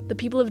case, The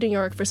People of New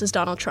York versus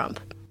Donald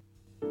Trump.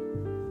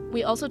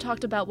 We also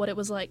talked about what it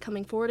was like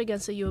coming forward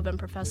against a U of M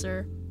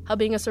professor, how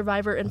being a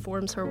survivor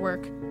informs her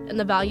work, and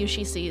the value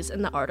she sees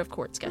in the art of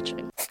court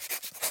sketching.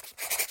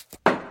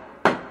 I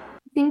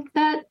think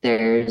that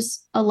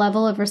there's a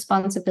level of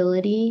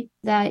responsibility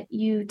that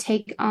you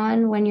take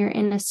on when you're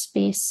in a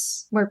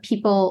space where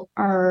people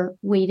are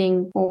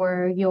waiting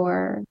for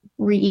your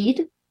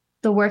read.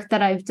 The work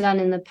that I've done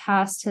in the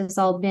past has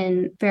all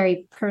been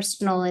very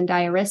personal and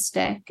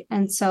diaristic.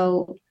 And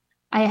so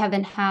I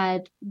haven't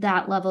had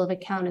that level of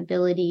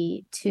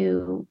accountability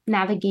to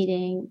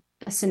navigating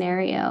a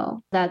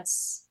scenario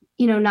that's,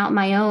 not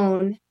my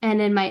own. And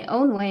in my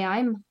own way,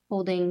 I'm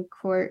holding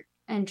court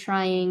and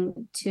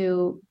trying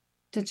to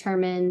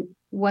determine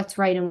what's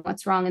right and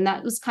what's wrong. And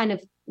that was kind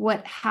of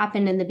what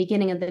happened in the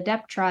beginning of the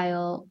Depp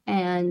trial.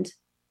 And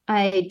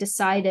I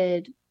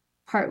decided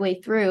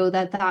partway through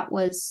that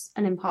was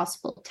an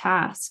impossible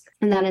task,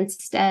 and that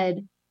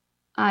instead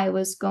I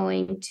was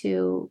going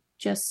to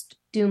just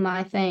do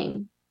my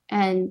thing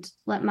and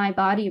let my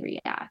body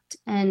react.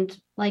 And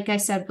like I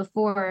said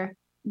before,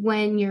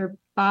 when your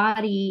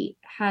body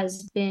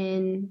has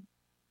been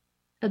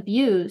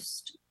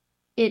abused,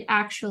 it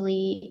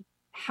actually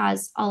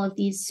has all of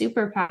these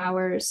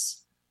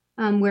superpowers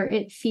where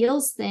it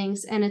feels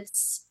things, and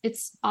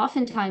it's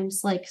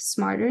oftentimes like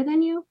smarter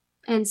than you.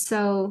 And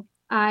so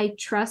I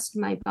trust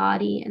my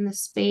body and the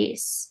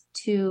space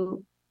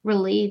to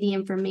relay the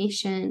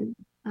information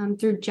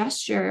through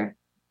gesture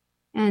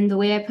and the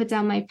way I put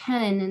down my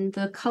pen and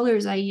the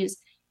colors I use.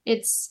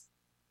 It's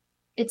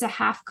a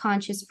half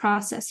conscious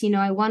process.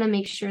 I want to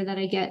make sure that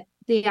I get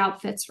the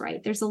outfits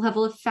right. There's a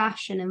level of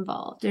fashion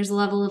involved. There's a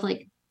level of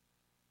like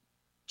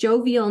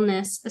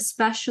jovialness,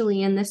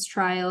 especially in this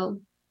trial,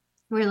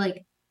 where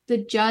like the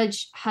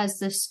judge has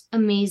this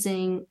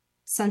amazing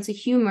sense of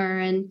humor,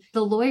 and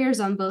the lawyers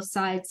on both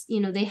sides,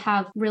 they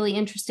have really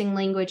interesting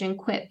language and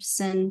quips,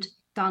 and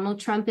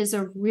Donald Trump is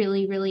a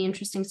really, really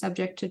interesting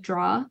subject to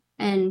draw,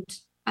 and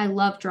I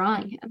love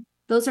drawing him.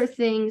 Those are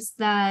things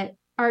that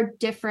are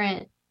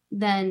different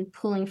than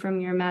pulling from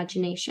your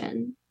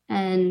imagination.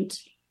 And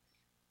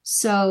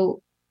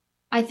so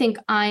I think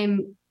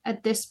I'm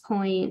at this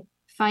point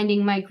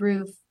finding my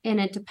groove, and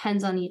it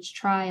depends on each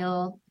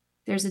trial.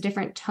 There's a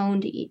different tone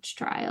to each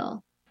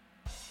trial.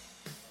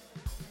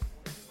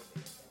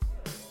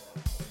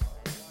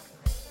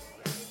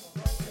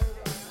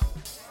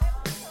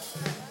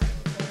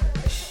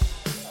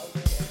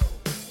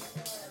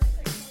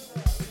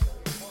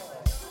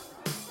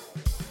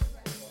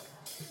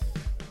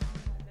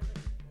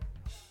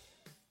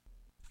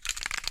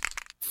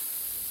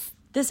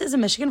 This is a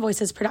Michigan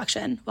Voices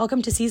production.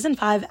 Welcome to Season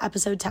 5,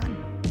 Episode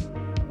 10.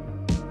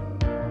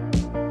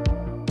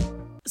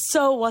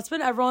 So, what's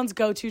been everyone's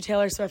go-to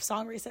Taylor Swift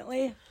song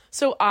recently?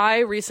 So I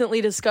recently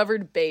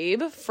discovered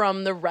Babe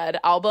from the Red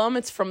album.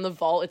 It's from The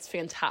Vault. It's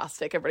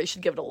fantastic. Everybody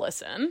should give it a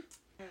listen.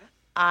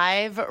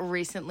 I've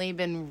recently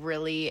been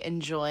really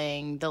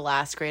enjoying The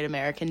Last Great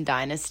American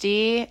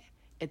Dynasty.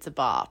 It's a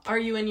bop. Are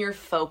you in your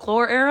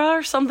folklore era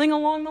or something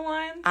along the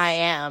lines? I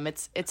am.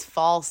 It's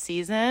fall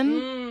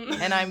season,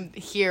 and I'm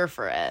here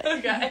for it.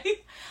 Okay.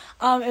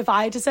 If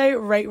I had to say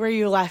Right Where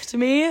You Left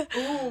Me,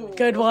 Ooh.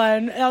 Good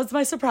one. That was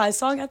my surprise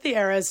song at the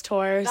Eras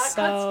tour. That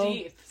cuts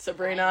deep,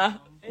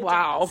 Sabrina.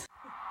 Wow.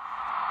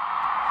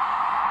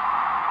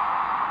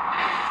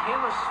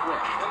 Taylor Swift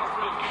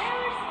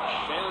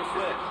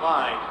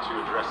declined to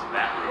address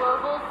that.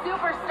 Global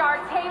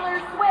superstar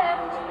Taylor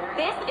Swift.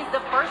 This is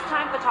the first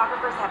time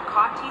photographers have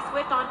caught T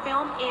Swift on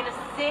film in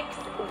 6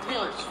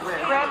 weeks.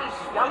 Grammy's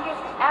youngest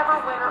ever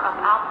winner of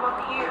Album of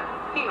the Year.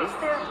 Is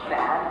there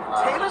that?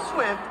 Taylor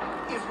Swift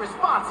is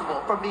responsible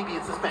for me being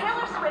suspended.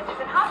 Taylor Swift is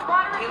in hot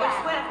water Taylor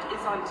again. Swift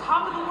is on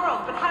top of the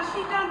world, but has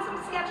she done some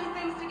sketchy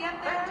things to get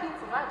there? 13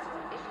 celebs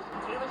with issues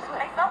with Taylor Swift.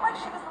 I felt like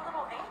she was a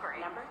little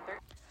angry. Number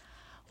 13.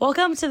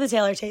 Welcome to the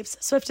Taylor Tapes,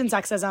 Swift and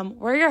Sexism.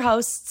 We're your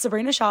hosts,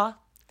 Sabrina Shaw,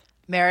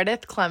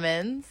 Meredith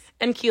Clemens,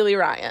 and Keely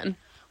Ryan.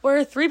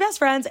 We're 3 best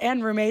friends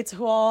and roommates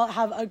who all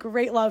have a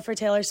great love for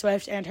Taylor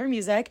Swift and her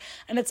music,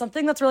 and it's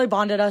something that's really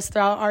bonded us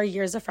throughout our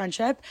years of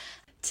friendship.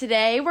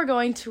 Today, we're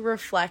going to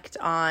reflect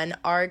on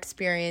our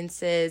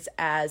experiences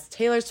as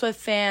Taylor Swift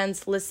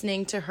fans,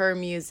 listening to her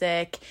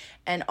music,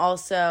 and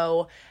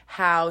also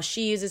how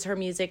she uses her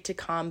music to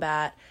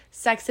combat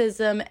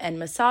sexism and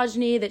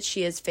misogyny that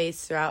she has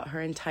faced throughout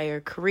her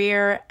entire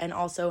career, and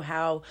also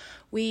how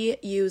we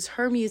use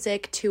her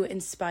music to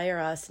inspire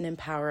us and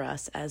empower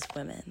us as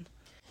women.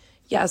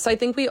 Yes, I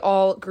think we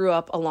all grew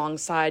up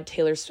alongside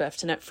Taylor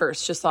Swift and at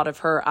first just thought of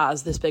her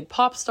as this big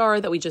pop star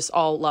that we just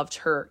all loved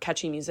her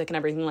catchy music and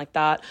everything like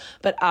that.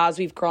 But as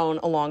we've grown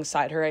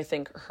alongside her, I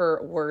think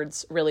her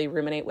words really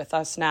ruminate with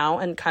us now,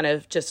 and kind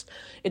of just,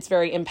 it's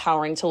very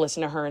empowering to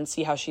listen to her and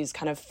see how she's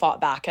kind of fought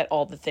back at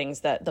all the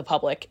things that the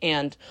public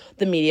and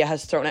the media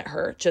has thrown at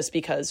her just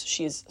because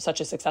she's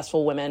such a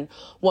successful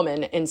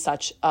woman in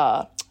such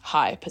a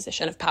high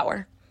position of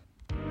power.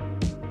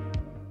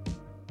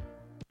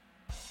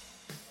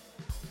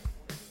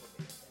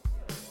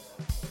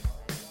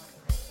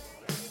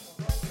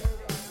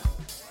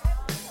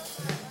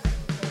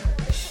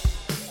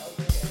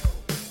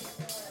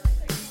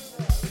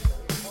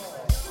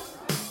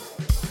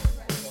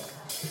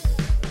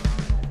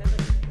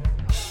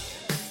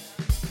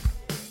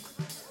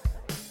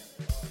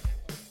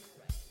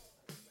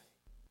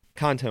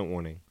 Content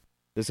warning.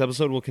 This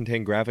episode will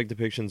contain graphic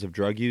depictions of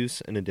drug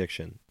use and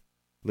addiction.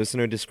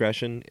 Listener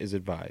discretion is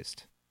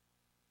advised.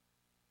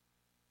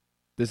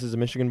 This is a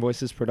Michigan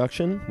Voices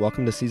production.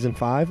 Welcome to Season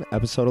 5,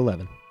 Episode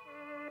 11.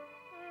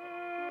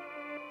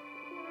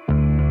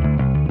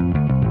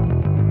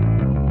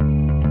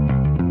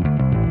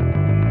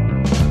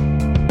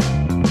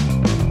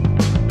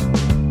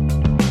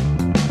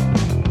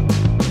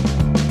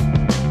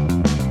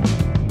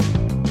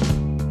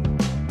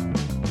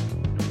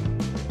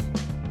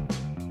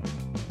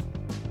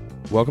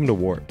 Welcome to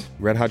Warped,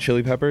 Red Hot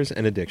Chili Peppers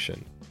and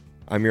Addiction.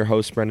 I'm your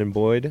host, Brendan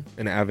Boyd,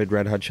 an avid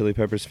Red Hot Chili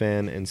Peppers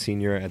fan and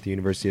senior at the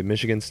University of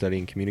Michigan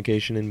studying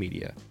communication and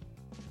media.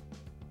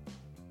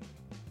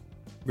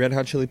 Red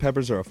Hot Chili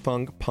Peppers are a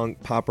funk,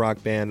 punk, pop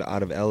rock band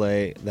out of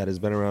LA that has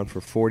been around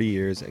for 40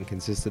 years and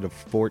consisted of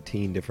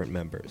 14 different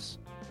members.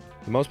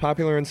 The most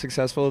popular and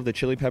successful of the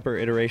Chili Pepper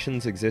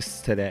iterations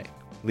exists today.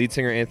 Lead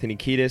singer Anthony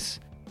Kiedis,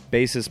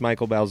 bassist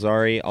Michael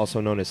Balzari,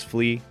 also known as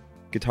Flea,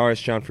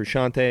 guitarist John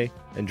Frusciante,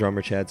 and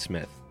drummer Chad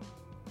Smith.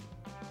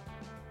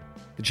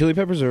 The Chili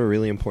Peppers are a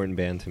really important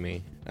band to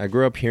me. I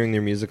grew up hearing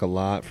their music a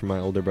lot from my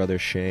older brother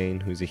Shane,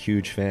 who's a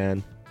huge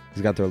fan.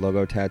 He's got their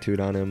logo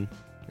tattooed on him,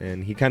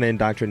 and he kind of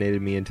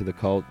indoctrinated me into the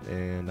cult,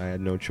 and I had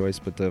no choice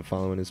but to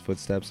follow in his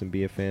footsteps and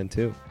be a fan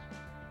too.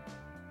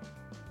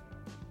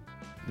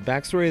 The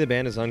backstory of the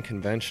band is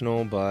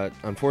unconventional, but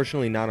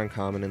unfortunately not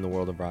uncommon in the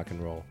world of rock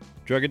and roll.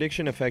 Drug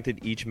addiction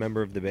affected each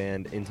member of the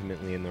band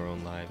intimately in their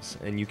own lives,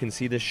 and you can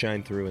see this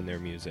shine through in their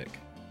music.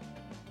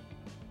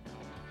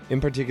 In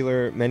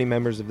particular, many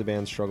members of the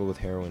band struggle with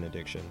heroin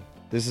addiction.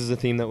 This is a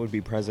theme that would be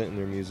present in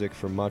their music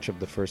for much of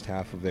the first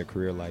half of their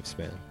career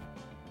lifespan.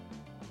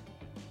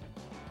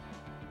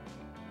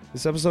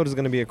 This episode is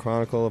going to be a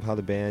chronicle of how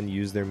the band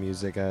used their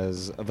music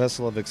as a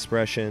vessel of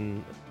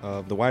expression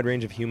of the wide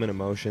range of human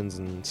emotions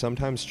and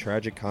sometimes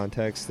tragic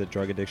contexts that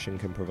drug addiction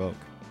can provoke.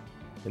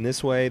 In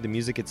this way, the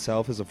music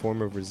itself is a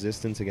form of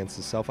resistance against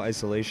the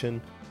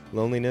self-isolation,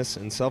 loneliness,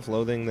 and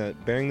self-loathing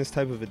that bearing this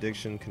type of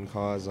addiction can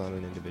cause on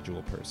an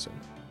individual person.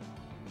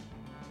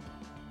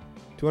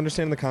 To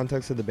understand the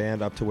context of the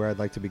band up to where I'd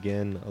like to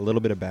begin, a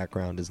little bit of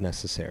background is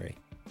necessary.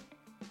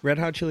 Red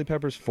Hot Chili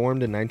Peppers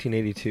formed in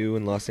 1982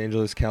 in Los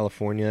Angeles,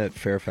 California at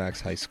Fairfax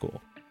High School.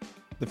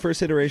 The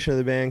first iteration of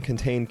the band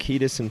contained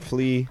Kiedis and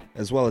Flea,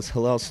 as well as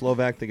Hillel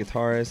Slovak, the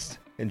guitarist,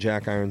 and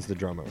Jack Irons, the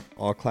drummer,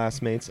 all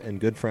classmates and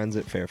good friends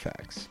at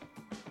Fairfax.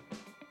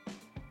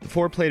 The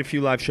four played a few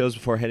live shows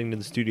before heading to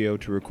the studio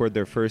to record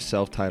their first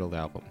self-titled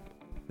album.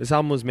 This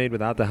album was made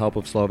without the help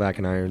of Slovak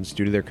and Irons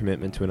due to their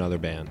commitment to another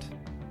band.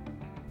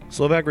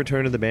 Slovak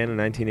returned to the band in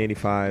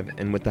 1985,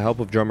 and with the help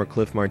of drummer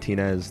Cliff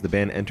Martinez, the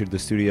band entered the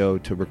studio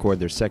to record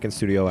their second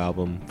studio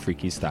album,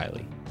 Freaky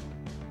Styley.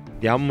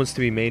 The album was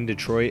to be made in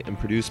Detroit and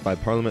produced by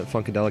Parliament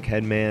Funkadelic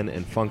headman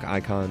and funk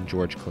icon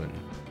George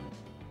Clinton.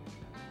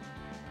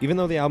 Even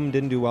though the album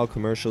didn't do well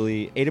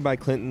commercially, aided by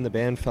Clinton, the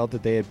band felt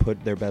that they had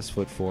put their best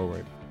foot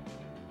forward.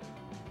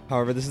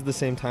 However, this is the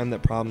same time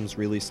that problems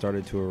really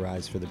started to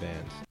arise for the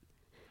band.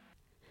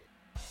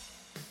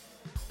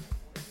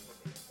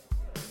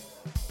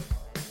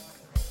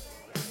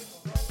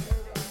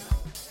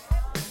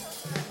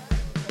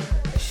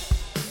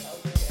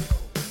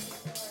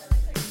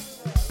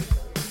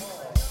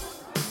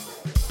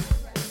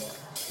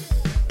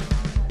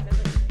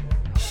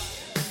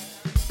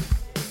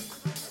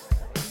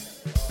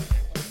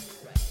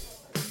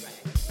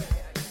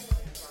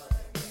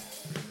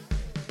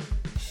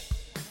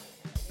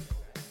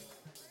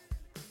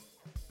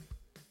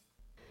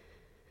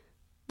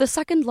 The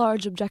second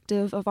large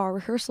objective of our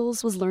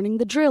rehearsals was learning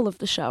the drill of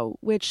the show,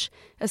 which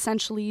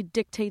essentially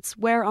dictates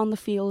where on the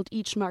field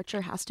each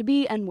marcher has to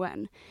be and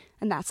when,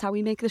 and that's how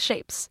we make the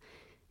shapes.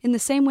 In the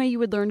same way you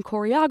would learn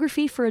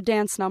choreography for a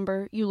dance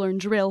number, you learn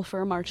drill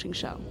for a marching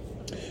show.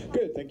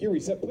 Good, thank you.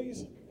 Reset,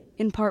 please.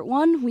 In part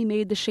 1, we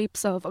made the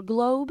shapes of a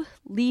globe,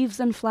 leaves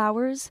and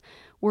flowers,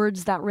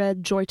 words that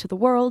read joy to the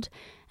world,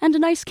 and a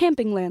nice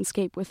camping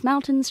landscape with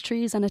mountains,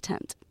 trees, and a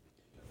tent.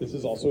 This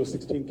is also a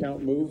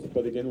 16-count move,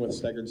 but again with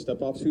staggered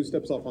step-offs. Who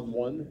steps off on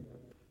 1?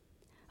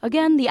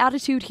 Again, the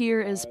attitude here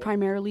is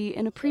primarily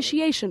an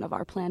appreciation of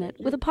our planet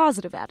with a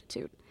positive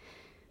attitude.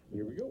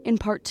 Here we go. In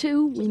part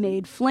 2, we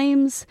made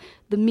flames,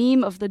 the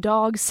meme of the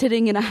dog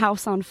sitting in a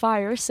house on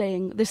fire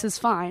saying, "This is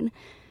fine,"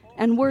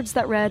 and words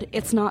that read,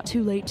 "It's not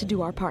too late to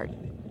do our part."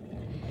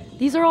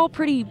 These are all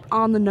pretty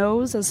on the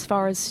nose as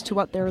far as to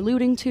what they're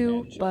alluding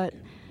to, but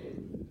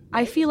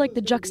I feel like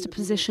the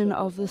juxtaposition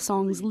of the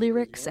song's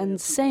lyrics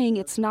and saying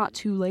it's not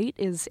too late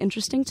is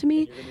interesting to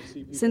me,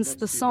 since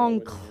the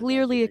song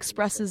clearly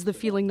expresses the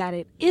feeling that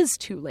it is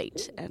too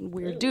late and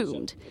we're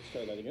doomed.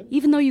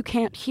 Even though you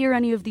can't hear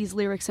any of these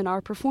lyrics in our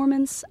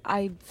performance,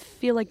 I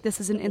feel like this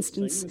is an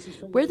instance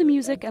where the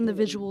music and the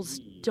visuals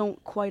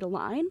don't quite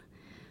align,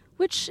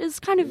 which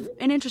is kind of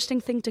an interesting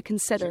thing to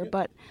consider,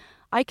 but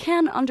I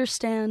can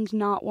understand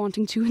not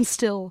wanting to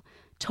instill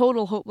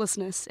total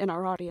hopelessness in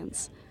our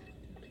audience.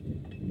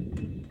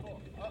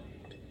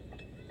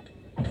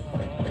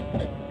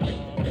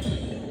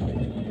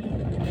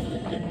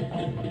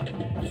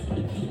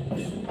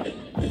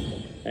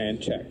 And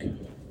check.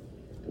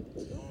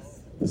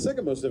 The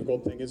second most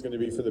difficult thing is going to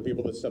be for the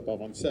people that step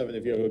off on 7.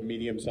 If you have a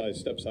medium-sized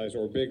step size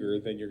or bigger,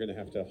 then you're going to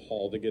have to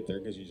haul to get there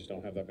because you just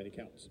don't have that many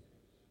counts.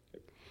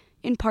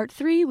 In part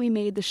 3, we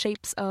made the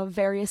shapes of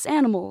various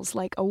animals,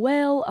 like a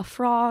whale, a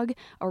frog,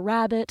 a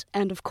rabbit,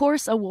 and of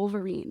course a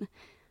wolverine.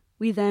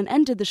 We then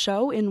ended the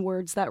show in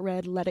words that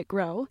read, "Let it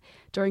grow,"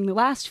 during the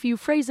last few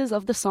phrases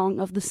of the song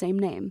of the same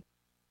name.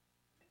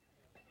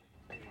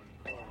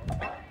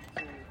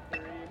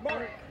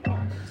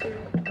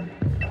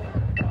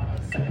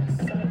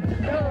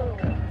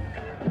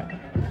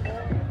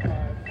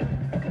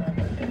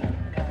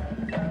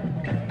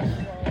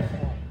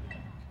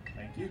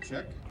 Thank you,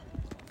 check.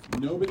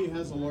 Nobody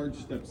has a large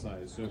step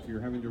size, so if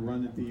you're having to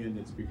run at the end,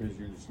 it's because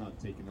you're just not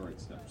taking the right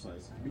step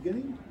size at the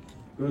beginning.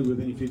 Go ahead with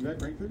any feedback,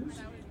 rank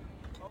leaders.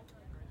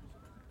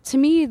 To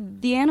me,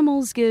 the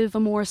animals give a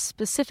more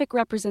specific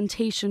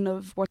representation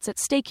of what's at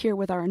stake here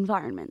with our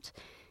environment.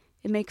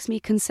 It makes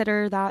me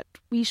consider that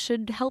we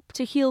should help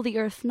to heal the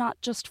earth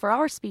not just for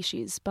our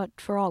species, but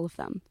for all of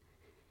them.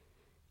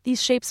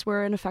 These shapes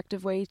were an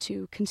effective way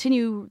to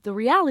continue the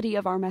reality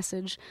of our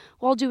message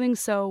while doing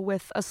so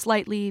with a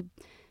slightly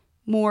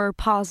more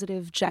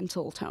positive,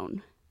 gentle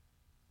tone.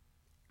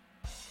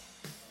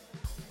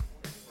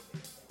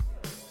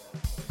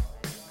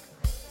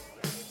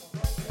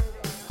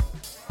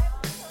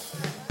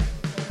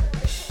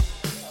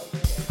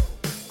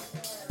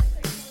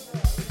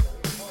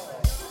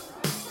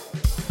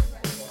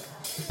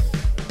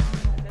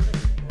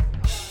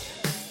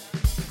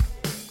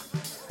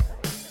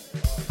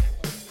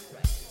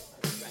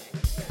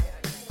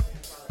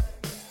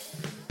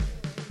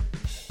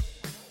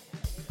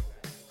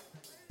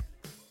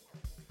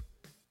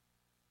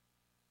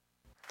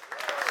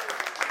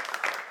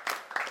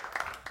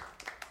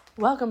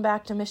 Welcome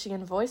back to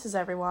Michigan Voices,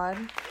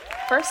 everyone.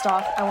 First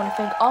off, I want to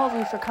thank all of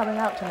you for coming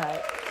out tonight.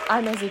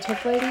 I'm Izzy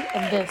Ticklady,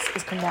 and this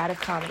is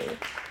Combative Comedy.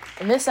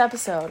 In this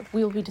episode,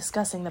 we will be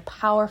discussing the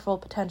powerful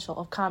potential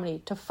of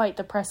comedy to fight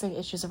the pressing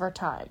issues of our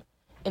time.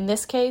 In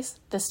this case,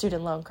 the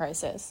student loan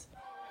crisis.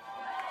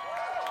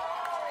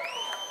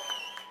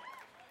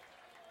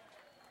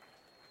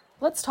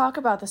 Let's talk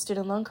about the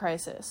student loan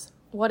crisis.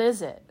 What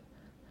is it?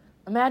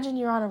 Imagine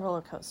you're on a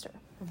roller coaster.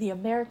 The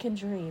American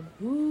dream.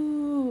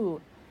 Ooh!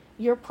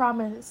 You're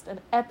promised an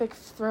epic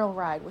thrill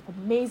ride with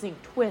amazing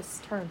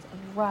twists, turns,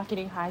 and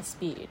rocketing high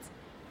speeds.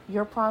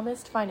 You're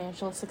promised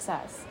financial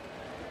success.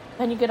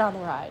 Then you get on the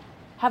ride,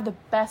 have the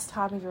best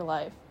time of your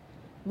life,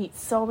 meet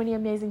so many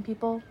amazing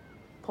people,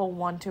 pull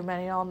one too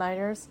many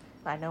all-nighters.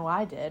 I know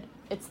I did.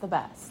 It's the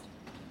best.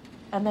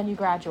 And then you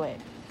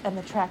graduate, and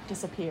the track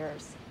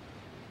disappears.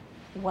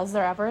 Was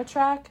there ever a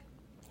track?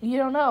 You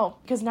don't know,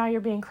 because now you're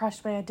being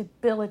crushed by a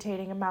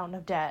debilitating mountain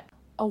of debt.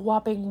 A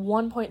whopping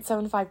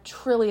 $1.75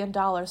 trillion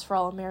for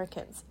all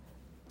Americans.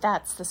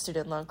 That's the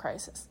student loan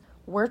crisis.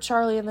 We're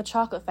Charlie in the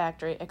Chocolate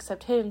Factory,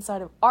 except hidden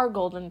inside of our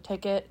golden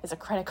ticket is a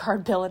credit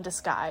card bill in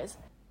disguise.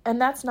 And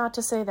that's not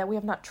to say that we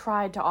have not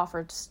tried to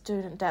offer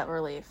student debt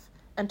relief.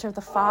 Enter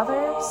the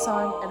Father,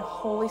 Son, and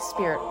Holy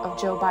Spirit of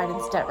Joe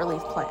Biden's debt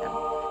relief plan.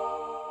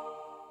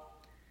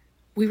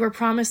 We were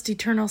promised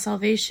eternal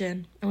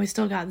salvation, and we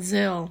still got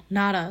zill,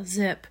 nada,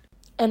 zip.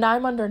 And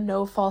I'm under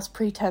no false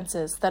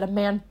pretenses that a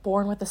man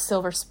born with a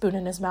silver spoon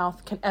in his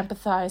mouth can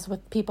empathize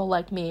with people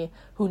like me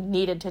who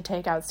needed to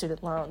take out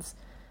student loans.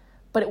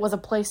 But it was a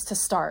place to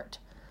start.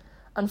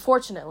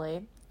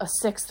 Unfortunately, a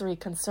 6-3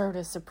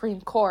 conservative Supreme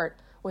Court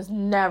was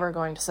never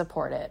going to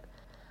support it.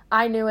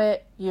 I knew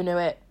it, you knew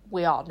it,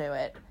 we all knew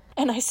it.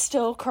 And I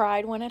still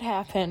cried when it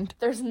happened.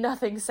 There's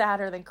nothing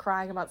sadder than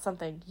crying about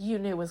something you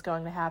knew was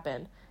going to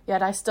happen.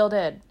 Yet I still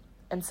did,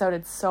 and so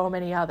did so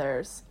many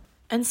others.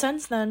 And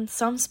since then,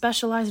 some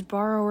specialized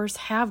borrowers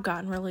have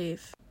gotten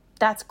relief.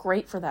 That's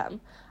great for them.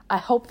 I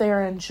hope they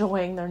are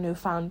enjoying their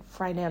newfound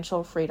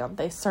financial freedom.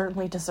 They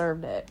certainly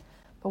deserved it.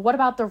 But what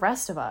about the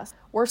rest of us?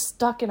 We're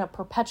stuck in a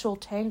perpetual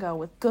tango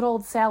with good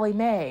old Sally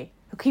Mae,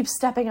 who keeps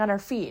stepping on our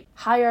feet.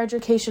 Higher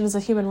education is a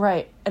human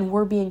right, and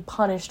we're being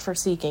punished for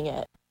seeking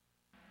it.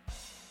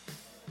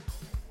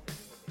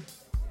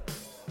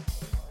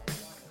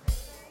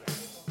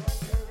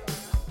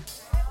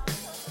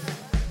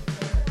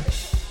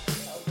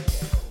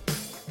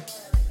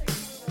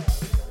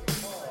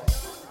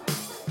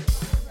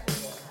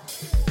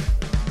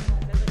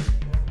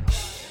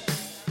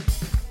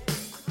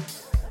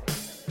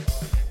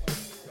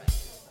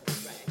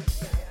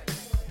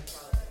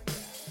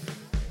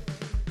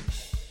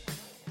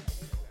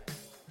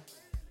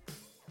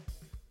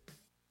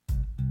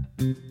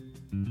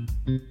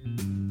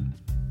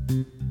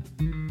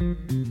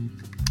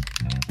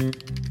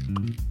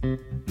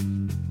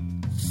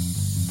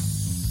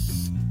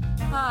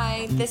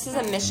 Hi, this is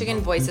a Michigan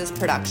Voices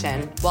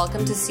production.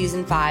 Welcome to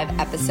Season 5,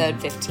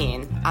 Episode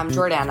 15. I'm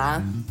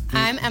Jordana.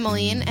 I'm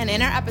Emmeline, and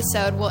in our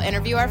episode, we'll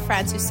interview our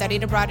friends who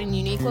studied abroad in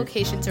unique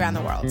locations around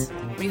the world.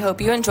 We hope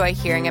you enjoy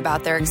hearing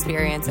about their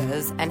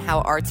experiences and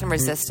how arts and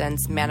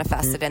resistance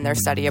manifested in their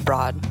study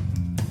abroad.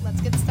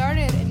 Let's get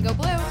started and go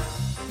blue.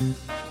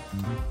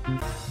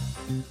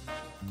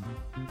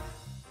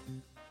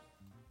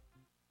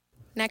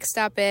 Next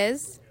up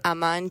is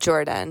Emma and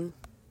Jordan.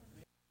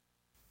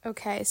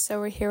 Okay,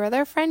 so we're here with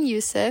our friend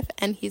Yusuf,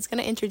 and he's going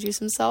to introduce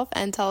himself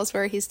and tell us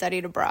where he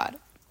studied abroad.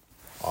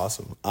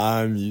 Awesome.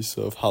 I'm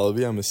Yusuf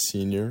Halabi. I'm a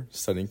senior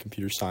studying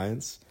computer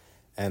science,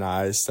 and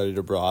I studied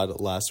abroad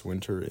last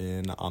winter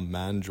in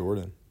Amman,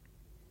 Jordan.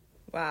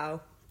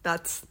 Wow,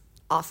 that's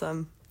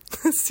awesome.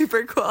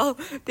 Super cool.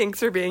 Thanks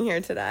for being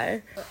here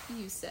today.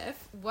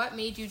 Yusuf, what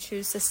made you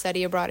choose to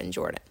study abroad in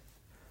Jordan?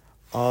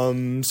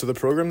 So the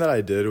program that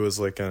I did was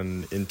like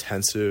an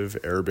intensive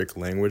Arabic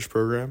language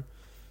program.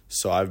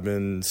 So I've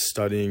been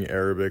studying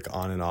Arabic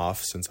on and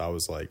off since I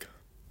was like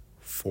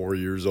 4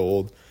 years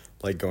old,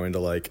 like going to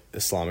like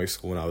Islamic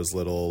school when I was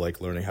little,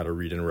 like learning how to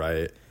read and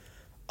write.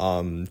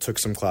 Took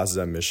some classes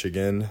at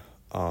Michigan,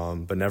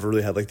 but never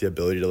really had like the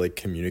ability to like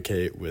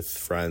communicate with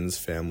friends,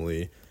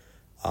 family,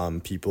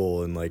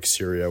 people in like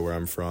Syria where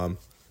I'm from.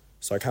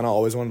 So I kind of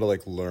always wanted to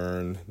like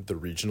learn the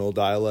regional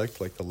dialect,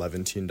 like the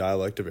Levantine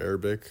dialect of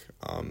Arabic,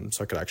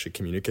 so I could actually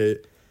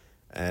communicate,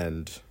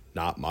 and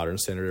not modern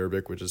standard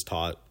Arabic, which is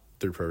taught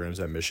through programs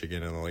at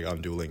Michigan and like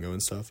on Duolingo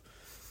and stuff.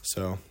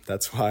 So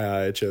that's why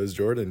I chose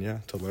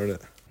Jordan, to learn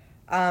it.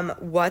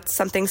 What's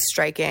something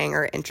striking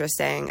or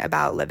interesting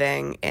about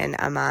living in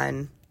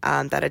Amman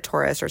that a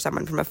tourist or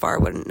someone from afar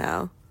wouldn't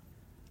know?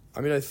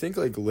 I mean, I think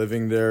like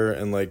living there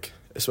and like,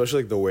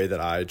 especially like the way that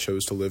I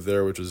chose to live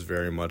there, which was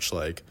very much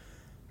like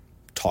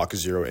talk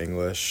zero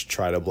English,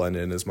 try to blend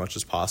in as much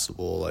as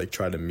possible, like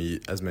try to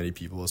meet as many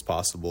people as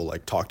possible,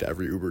 like talk to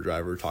every Uber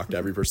driver, talk to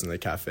every person in the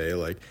cafe.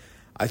 Like,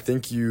 I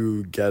think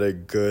you get a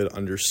good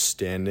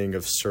understanding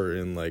of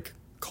certain like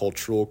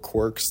cultural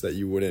quirks that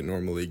you wouldn't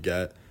normally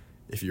get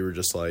if you were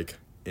just like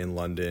in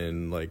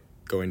London, like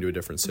going to a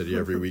different city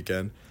every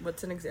weekend.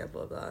 What's an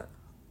example of that?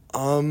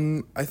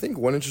 I think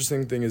one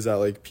interesting thing is that,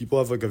 like, people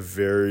have, like, a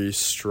very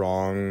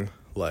strong,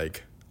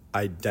 like,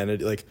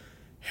 identity, like,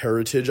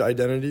 heritage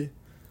identity.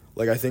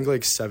 Like, I think,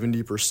 like,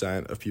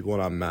 70% of people in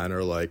Amman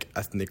are, like,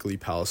 ethnically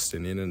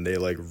Palestinian, and they,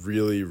 like,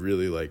 really,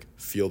 really, like,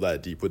 feel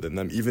that deep within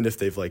them, even if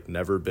they've, like,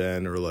 never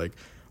been or, like,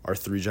 are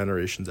 3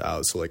 generations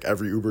out. So, like,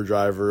 every Uber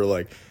driver,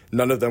 like,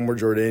 none of them were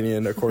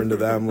Jordanian, according to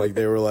them. Like,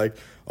 they were like,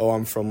 oh,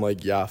 I'm from, like,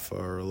 Jaffa,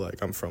 or,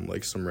 like, I'm from,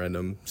 like, some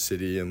random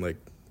city and, like,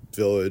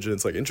 village. And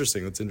it's, like,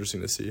 interesting. It's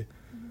interesting to see.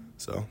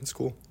 So, it's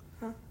cool.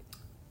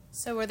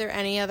 So were there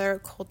any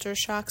other culture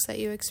shocks that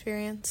you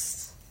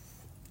experienced?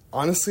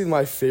 Honestly,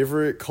 my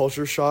favorite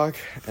culture shock,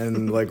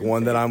 and, like,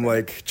 one that I'm,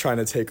 like, trying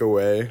to take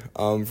away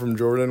from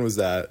Jordan, was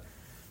that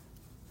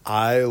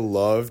I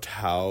loved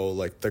how,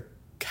 like, the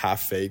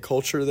cafe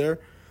culture there,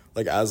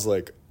 like, as,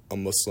 like, a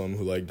Muslim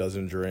who, like,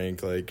 doesn't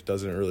drink, like,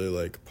 doesn't really,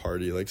 like,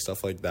 party, like,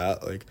 stuff like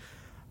that, like,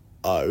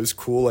 it was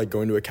cool, like,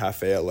 going to a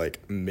cafe at,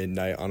 like,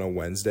 midnight on a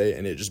Wednesday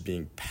and it just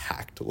being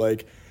packed.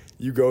 Like,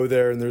 you go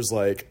there and there's,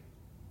 like,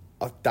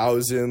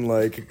 1,000,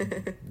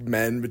 like,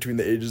 men between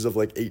the ages of,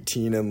 like,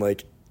 18 and,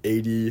 like,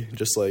 80,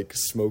 just, like,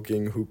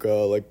 smoking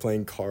hookah, like,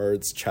 playing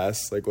cards,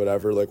 chess, like,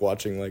 whatever, like,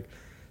 watching, like,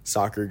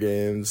 soccer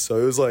games. So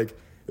it was, like,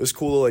 it was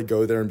cool to, like,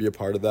 go there and be a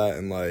part of that.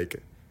 And,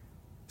 like,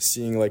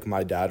 seeing, like,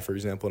 my dad, for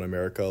example, in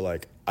America,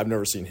 like, I've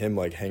never seen him,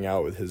 like, hang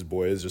out with his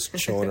boys, just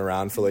chilling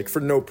around for, like, for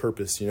no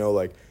purpose, you know,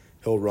 like,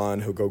 he'll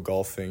run, he'll go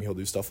golfing, he'll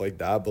do stuff like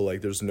that, but,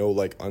 like, there's no,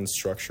 like,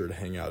 unstructured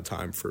hangout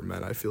time for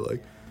men, I feel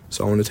like.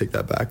 So I want to take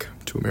that back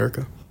to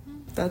America.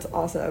 That's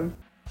awesome.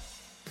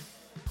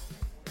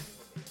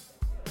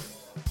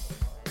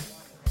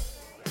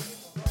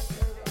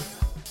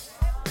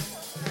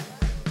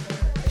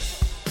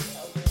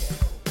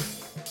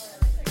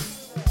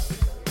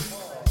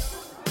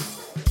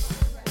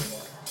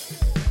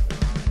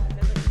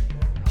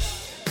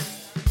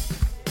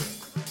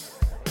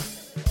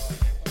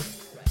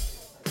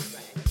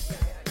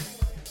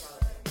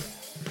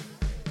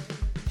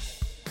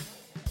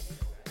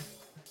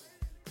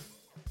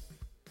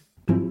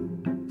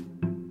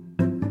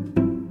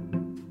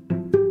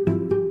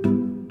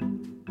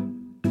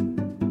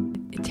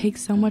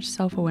 Takes so much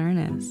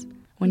self-awareness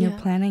when you're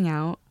planning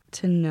out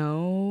to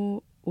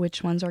know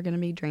which ones are going to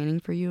be draining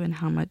for you and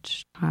how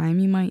much time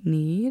you might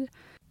need.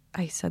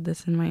 I said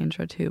this in my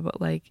intro too, but,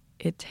 like,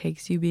 it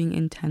takes you being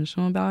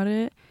intentional about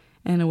it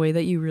in a way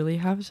that you really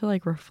have to,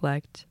 like,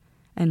 reflect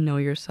and know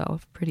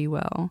yourself pretty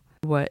well.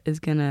 What is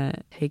going to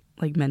take,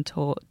 like,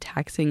 mental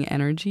taxing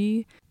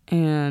energy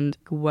and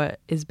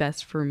what is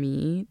best for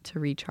me to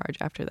recharge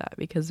after that,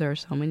 because there are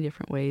so many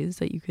different ways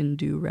that you can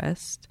do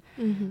rest.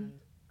 Mm-hmm.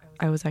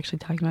 I was actually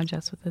talking about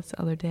Jess with this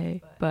the other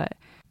day, but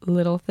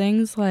little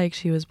things like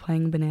she was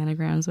playing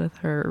bananagrams with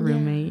her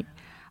roommate.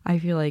 I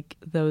feel like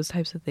those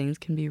types of things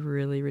can be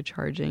really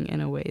recharging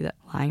in a way that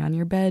lying on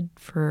your bed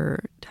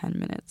for 10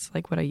 minutes,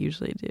 like what I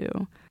usually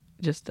do,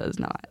 just does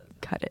not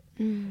cut it.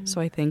 Mm. So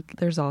I think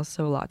there's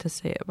also a lot to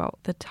say about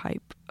the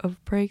type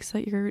of breaks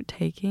that you're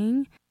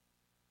taking.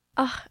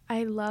 Oh,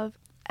 I love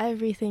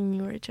everything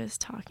you were just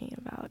talking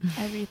about.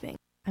 Everything.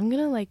 I'm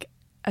going to, like,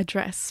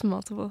 address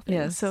multiple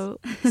things.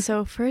 Yes.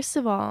 So first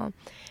of all,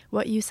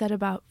 what you said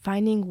about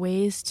finding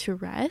ways to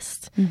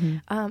rest.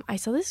 Mm-hmm. I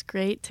saw this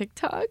great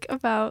TikTok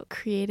about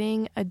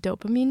creating a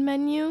dopamine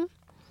menu.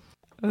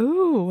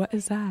 Ooh, what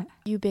is that?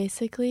 You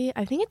basically,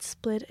 I think it's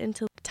split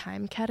into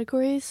time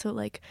categories. So,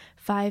 like,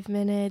 5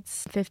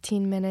 minutes,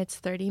 15 minutes,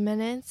 30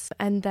 minutes.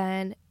 And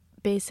then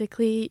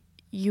basically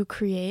you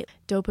create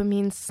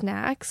dopamine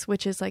snacks,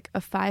 which is, like, a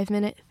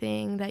 5-minute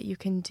thing that you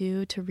can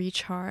do to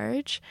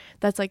recharge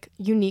that's, like,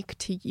 unique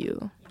to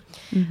you.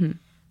 Mm-hmm.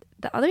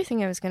 The other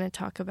thing I was going to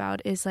talk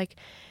about is, like,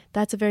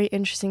 that's a very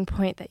interesting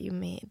point that you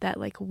made,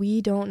 that, like,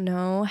 we don't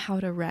know how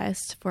to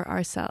rest for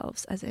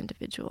ourselves as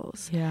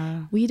individuals.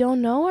 Yeah. We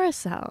don't know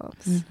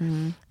ourselves.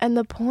 Mm-hmm. And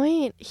the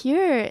point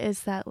here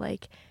is that,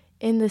 like,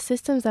 in the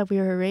systems that we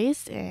were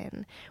raised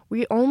in,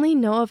 we only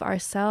know of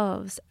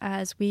ourselves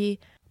as we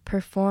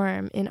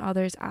perform in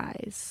others'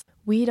 eyes.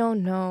 We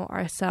don't know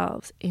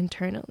ourselves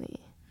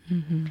internally.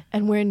 Mm-hmm.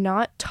 And we're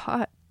not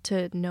taught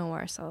to know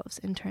ourselves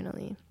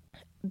internally,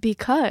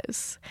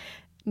 because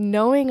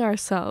knowing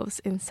ourselves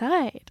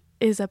inside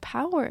is a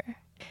power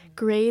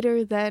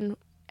greater than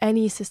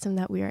any system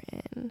that we are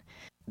in.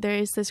 There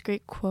is this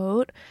great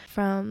quote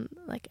from,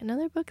 like,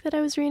 another book that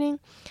I was reading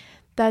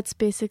that's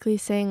basically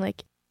saying,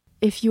 like,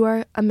 if you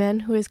are a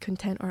man who is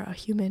content, or a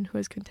human who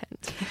is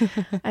content,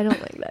 I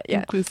don't like that.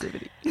 Yeah.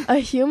 Inclusivity. A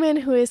human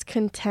who is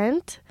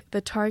content,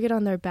 the target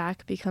on their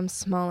back becomes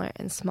smaller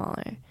and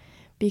smaller.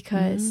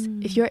 Because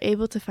if you're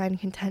able to find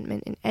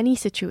contentment in any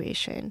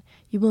situation,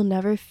 you will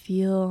never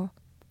feel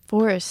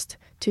forced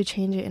to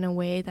change it in a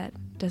way that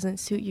doesn't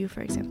suit you,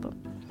 for example.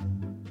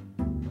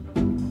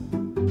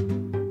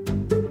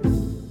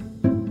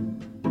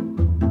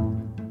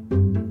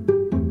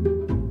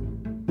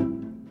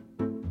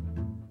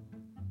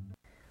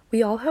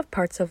 We all have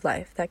parts of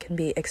life that can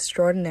be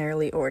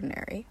extraordinarily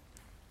ordinary.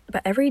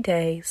 But every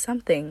day,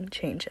 something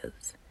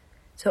changes.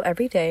 So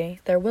every day,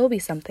 there will be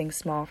something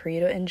small for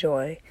you to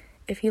enjoy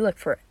if you look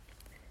for it.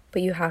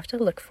 but you have to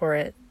look for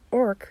it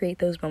or create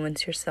those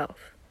moments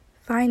yourself.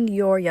 Find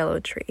your yellow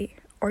tree,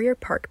 or your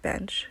park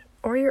bench,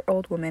 or your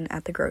old woman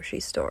at the grocery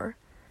store.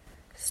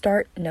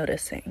 Start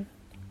noticing.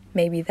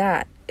 Maybe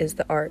that is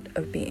the art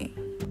of being.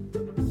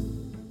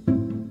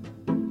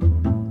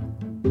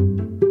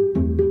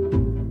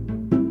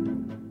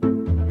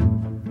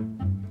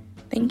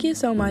 Thank you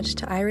so much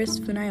to Iris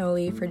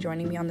Funaioli for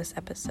joining me on this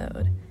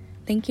episode.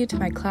 Thank you to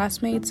my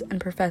classmates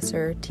and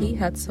Professor T.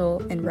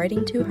 Hetzel in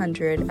Writing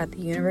 200 at the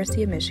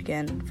University of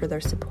Michigan for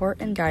their support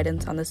and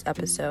guidance on this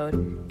episode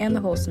and the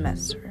whole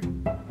semester.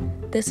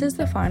 This is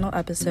the final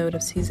episode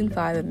of Season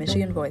 5 of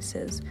Michigan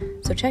Voices,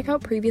 so check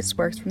out previous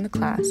works from the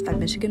class at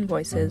Michigan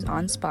Voices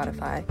on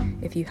Spotify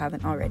if you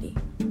haven't already.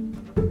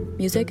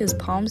 Music is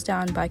Palms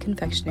Down by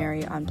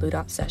Confectionery on Blue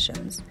Dot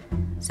Sessions,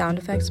 sound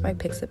effects by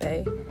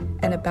Pixabay,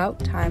 and About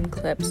Time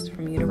clips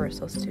from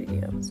Universal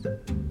Studios.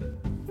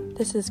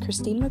 This is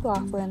Christine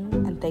McLaughlin,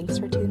 and thanks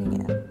for tuning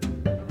in.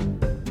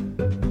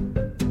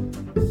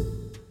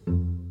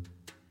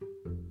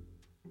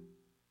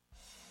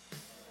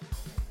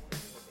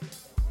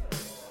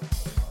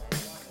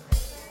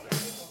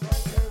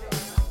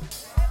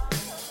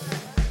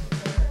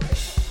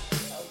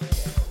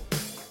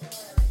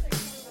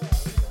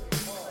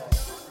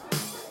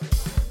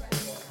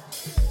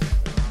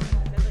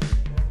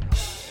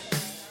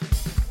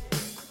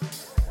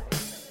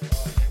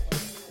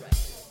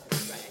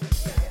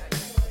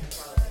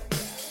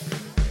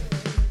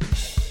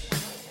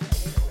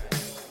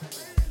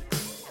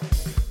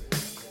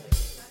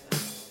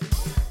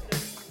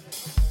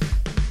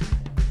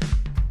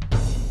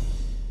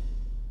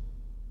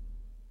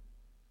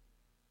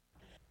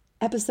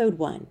 Episode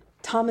 1,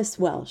 Thomas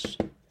Welsh,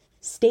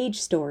 Stage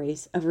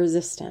Stories of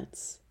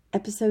Resistance.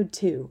 Episode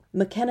 2,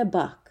 McKenna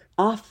Buck,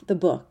 Off the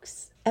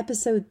Books.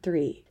 Episode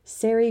 3,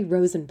 Sari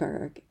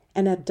Rosenberg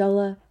and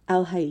Abdullah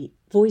Al-Hayat,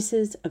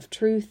 Voices of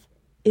Truth,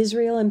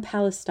 Israel and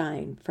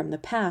Palestine from the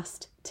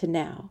Past to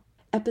Now.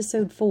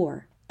 Episode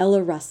 4,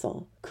 Ella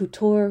Russell,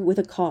 Couture with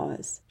a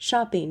Cause,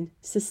 Shopping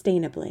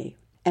Sustainably.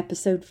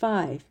 Episode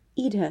 5,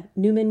 Ida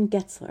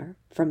Newman-Getzler,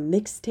 From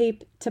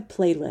Mixtape to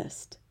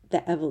Playlist,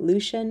 The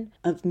Evolution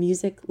of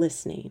Music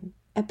Listening.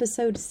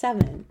 Episode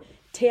 7,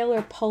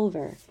 Taylor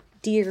Pulver,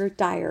 Dear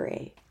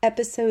Diary.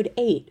 Episode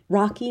 8,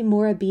 Rocky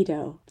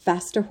Morabito,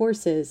 Faster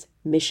Horses,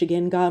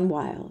 Michigan Gone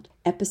Wild.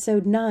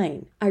 Episode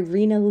 9,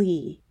 Irina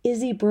Lee,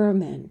 Izzy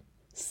Berman,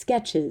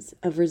 Sketches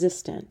of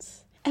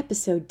Resistance.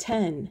 Episode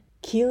 10,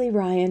 Keely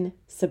Ryan,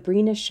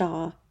 Sabrina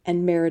Shaw,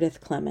 and Meredith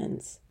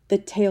Clemens, The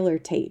Taylor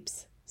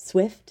Tapes,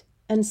 Swift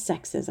and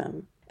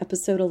Sexism.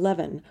 Episode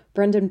 11,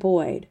 Brendan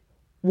Boyd,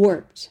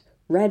 Warped,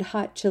 Red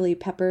Hot Chili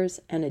Peppers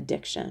and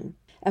Addiction.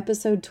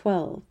 Episode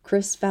 12,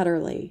 Chris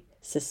Federley,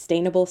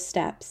 Sustainable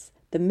Steps,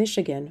 the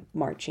Michigan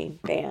Marching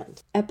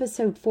Band.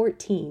 Episode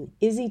 14,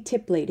 Izzy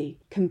Tiplady,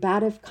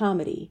 Combative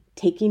Comedy,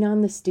 Taking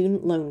on the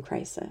Student Loan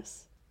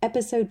Crisis.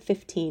 Episode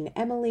 15,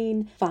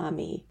 Emmeline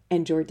Fahmy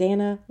and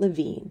Jordana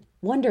Levine,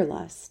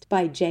 Wonderlust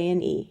by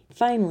J&E.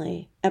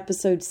 Finally,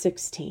 Episode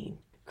 16,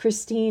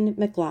 Christine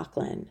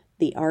McLaughlin,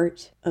 The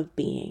Art of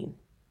Being.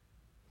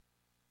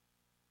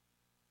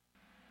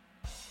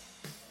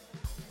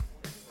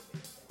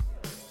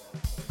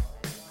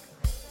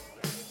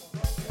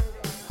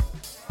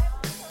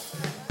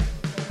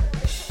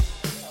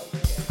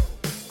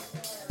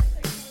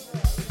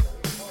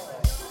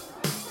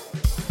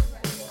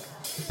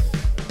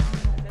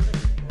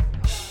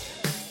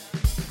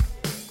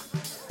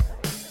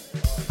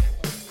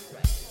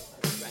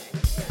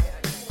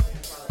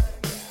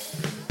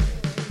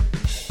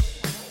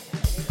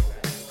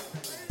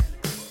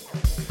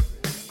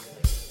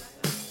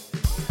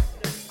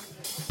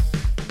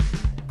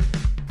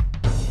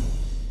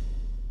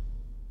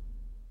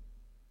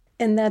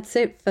 And that's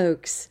it,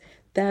 folks.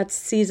 That's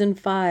Season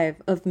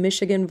 5 of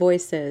Michigan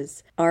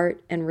Voices,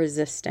 Art and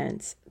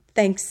Resistance.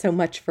 Thanks so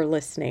much for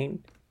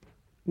listening.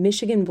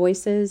 Michigan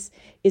Voices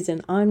is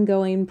an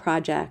ongoing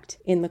project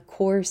in the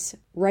course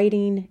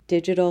Writing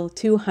Digital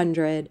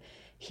 200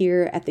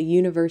 here at the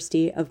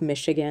University of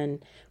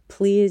Michigan.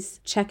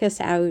 Please check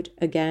us out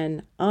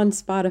again on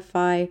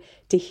Spotify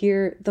to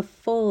hear the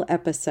full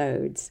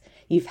episodes.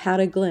 You've had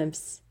a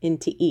glimpse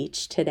into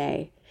each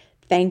today.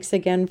 Thanks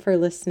again for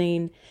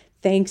listening.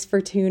 Thanks for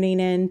tuning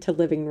in to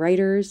Living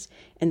Writers,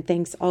 and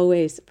thanks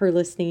always for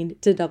listening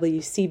to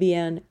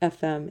WCBN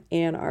FM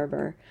Ann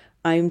Arbor.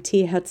 I'm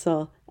T.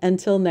 Hetzel.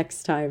 Until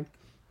next time.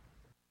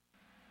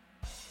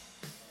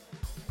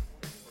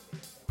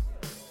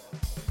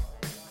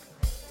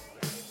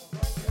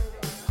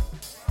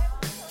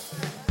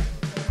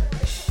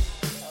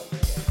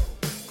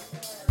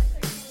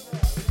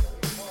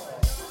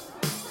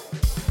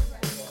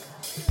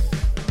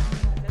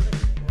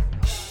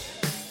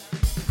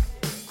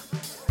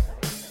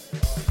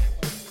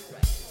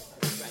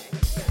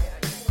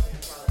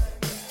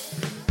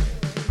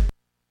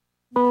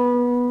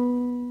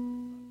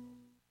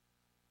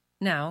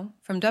 Now,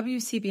 from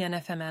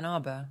WCBN FM Ann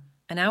Arbor,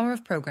 an hour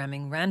of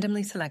programming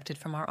randomly selected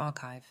from our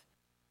archive.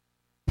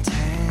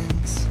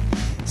 Tense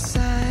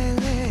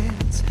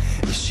silence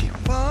as she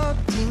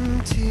walked in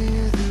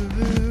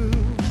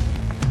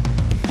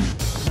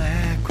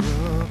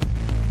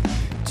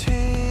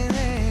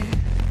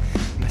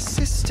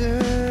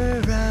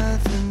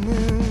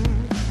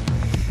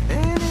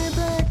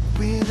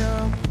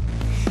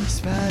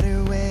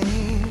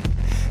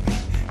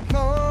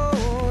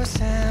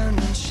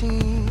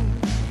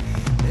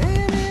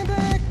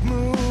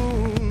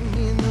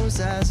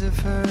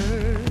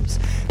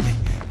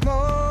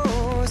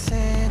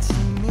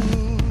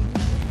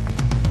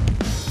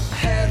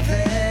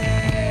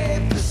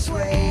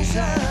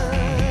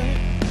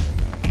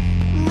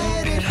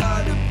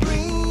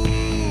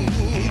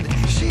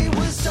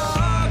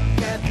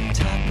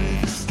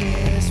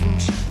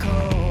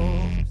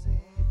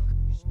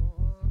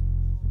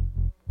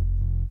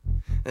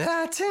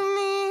Lie to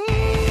me.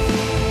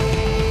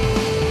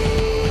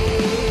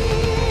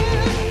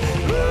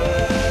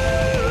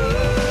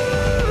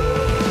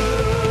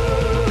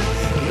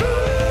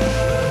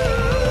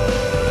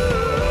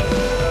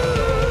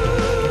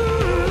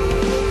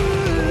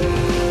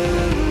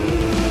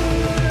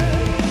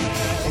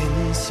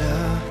 And so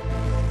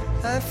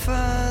I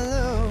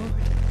followed,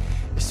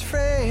 as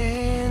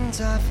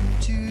friends often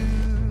do.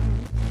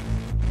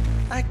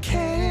 I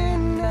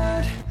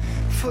cannot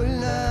for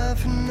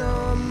love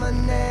nor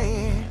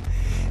money,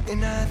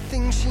 and I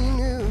think she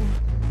knew.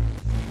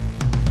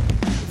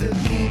 The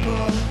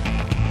people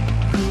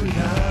who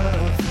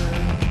love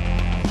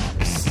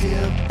her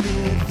still be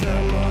the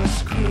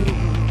most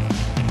cruel.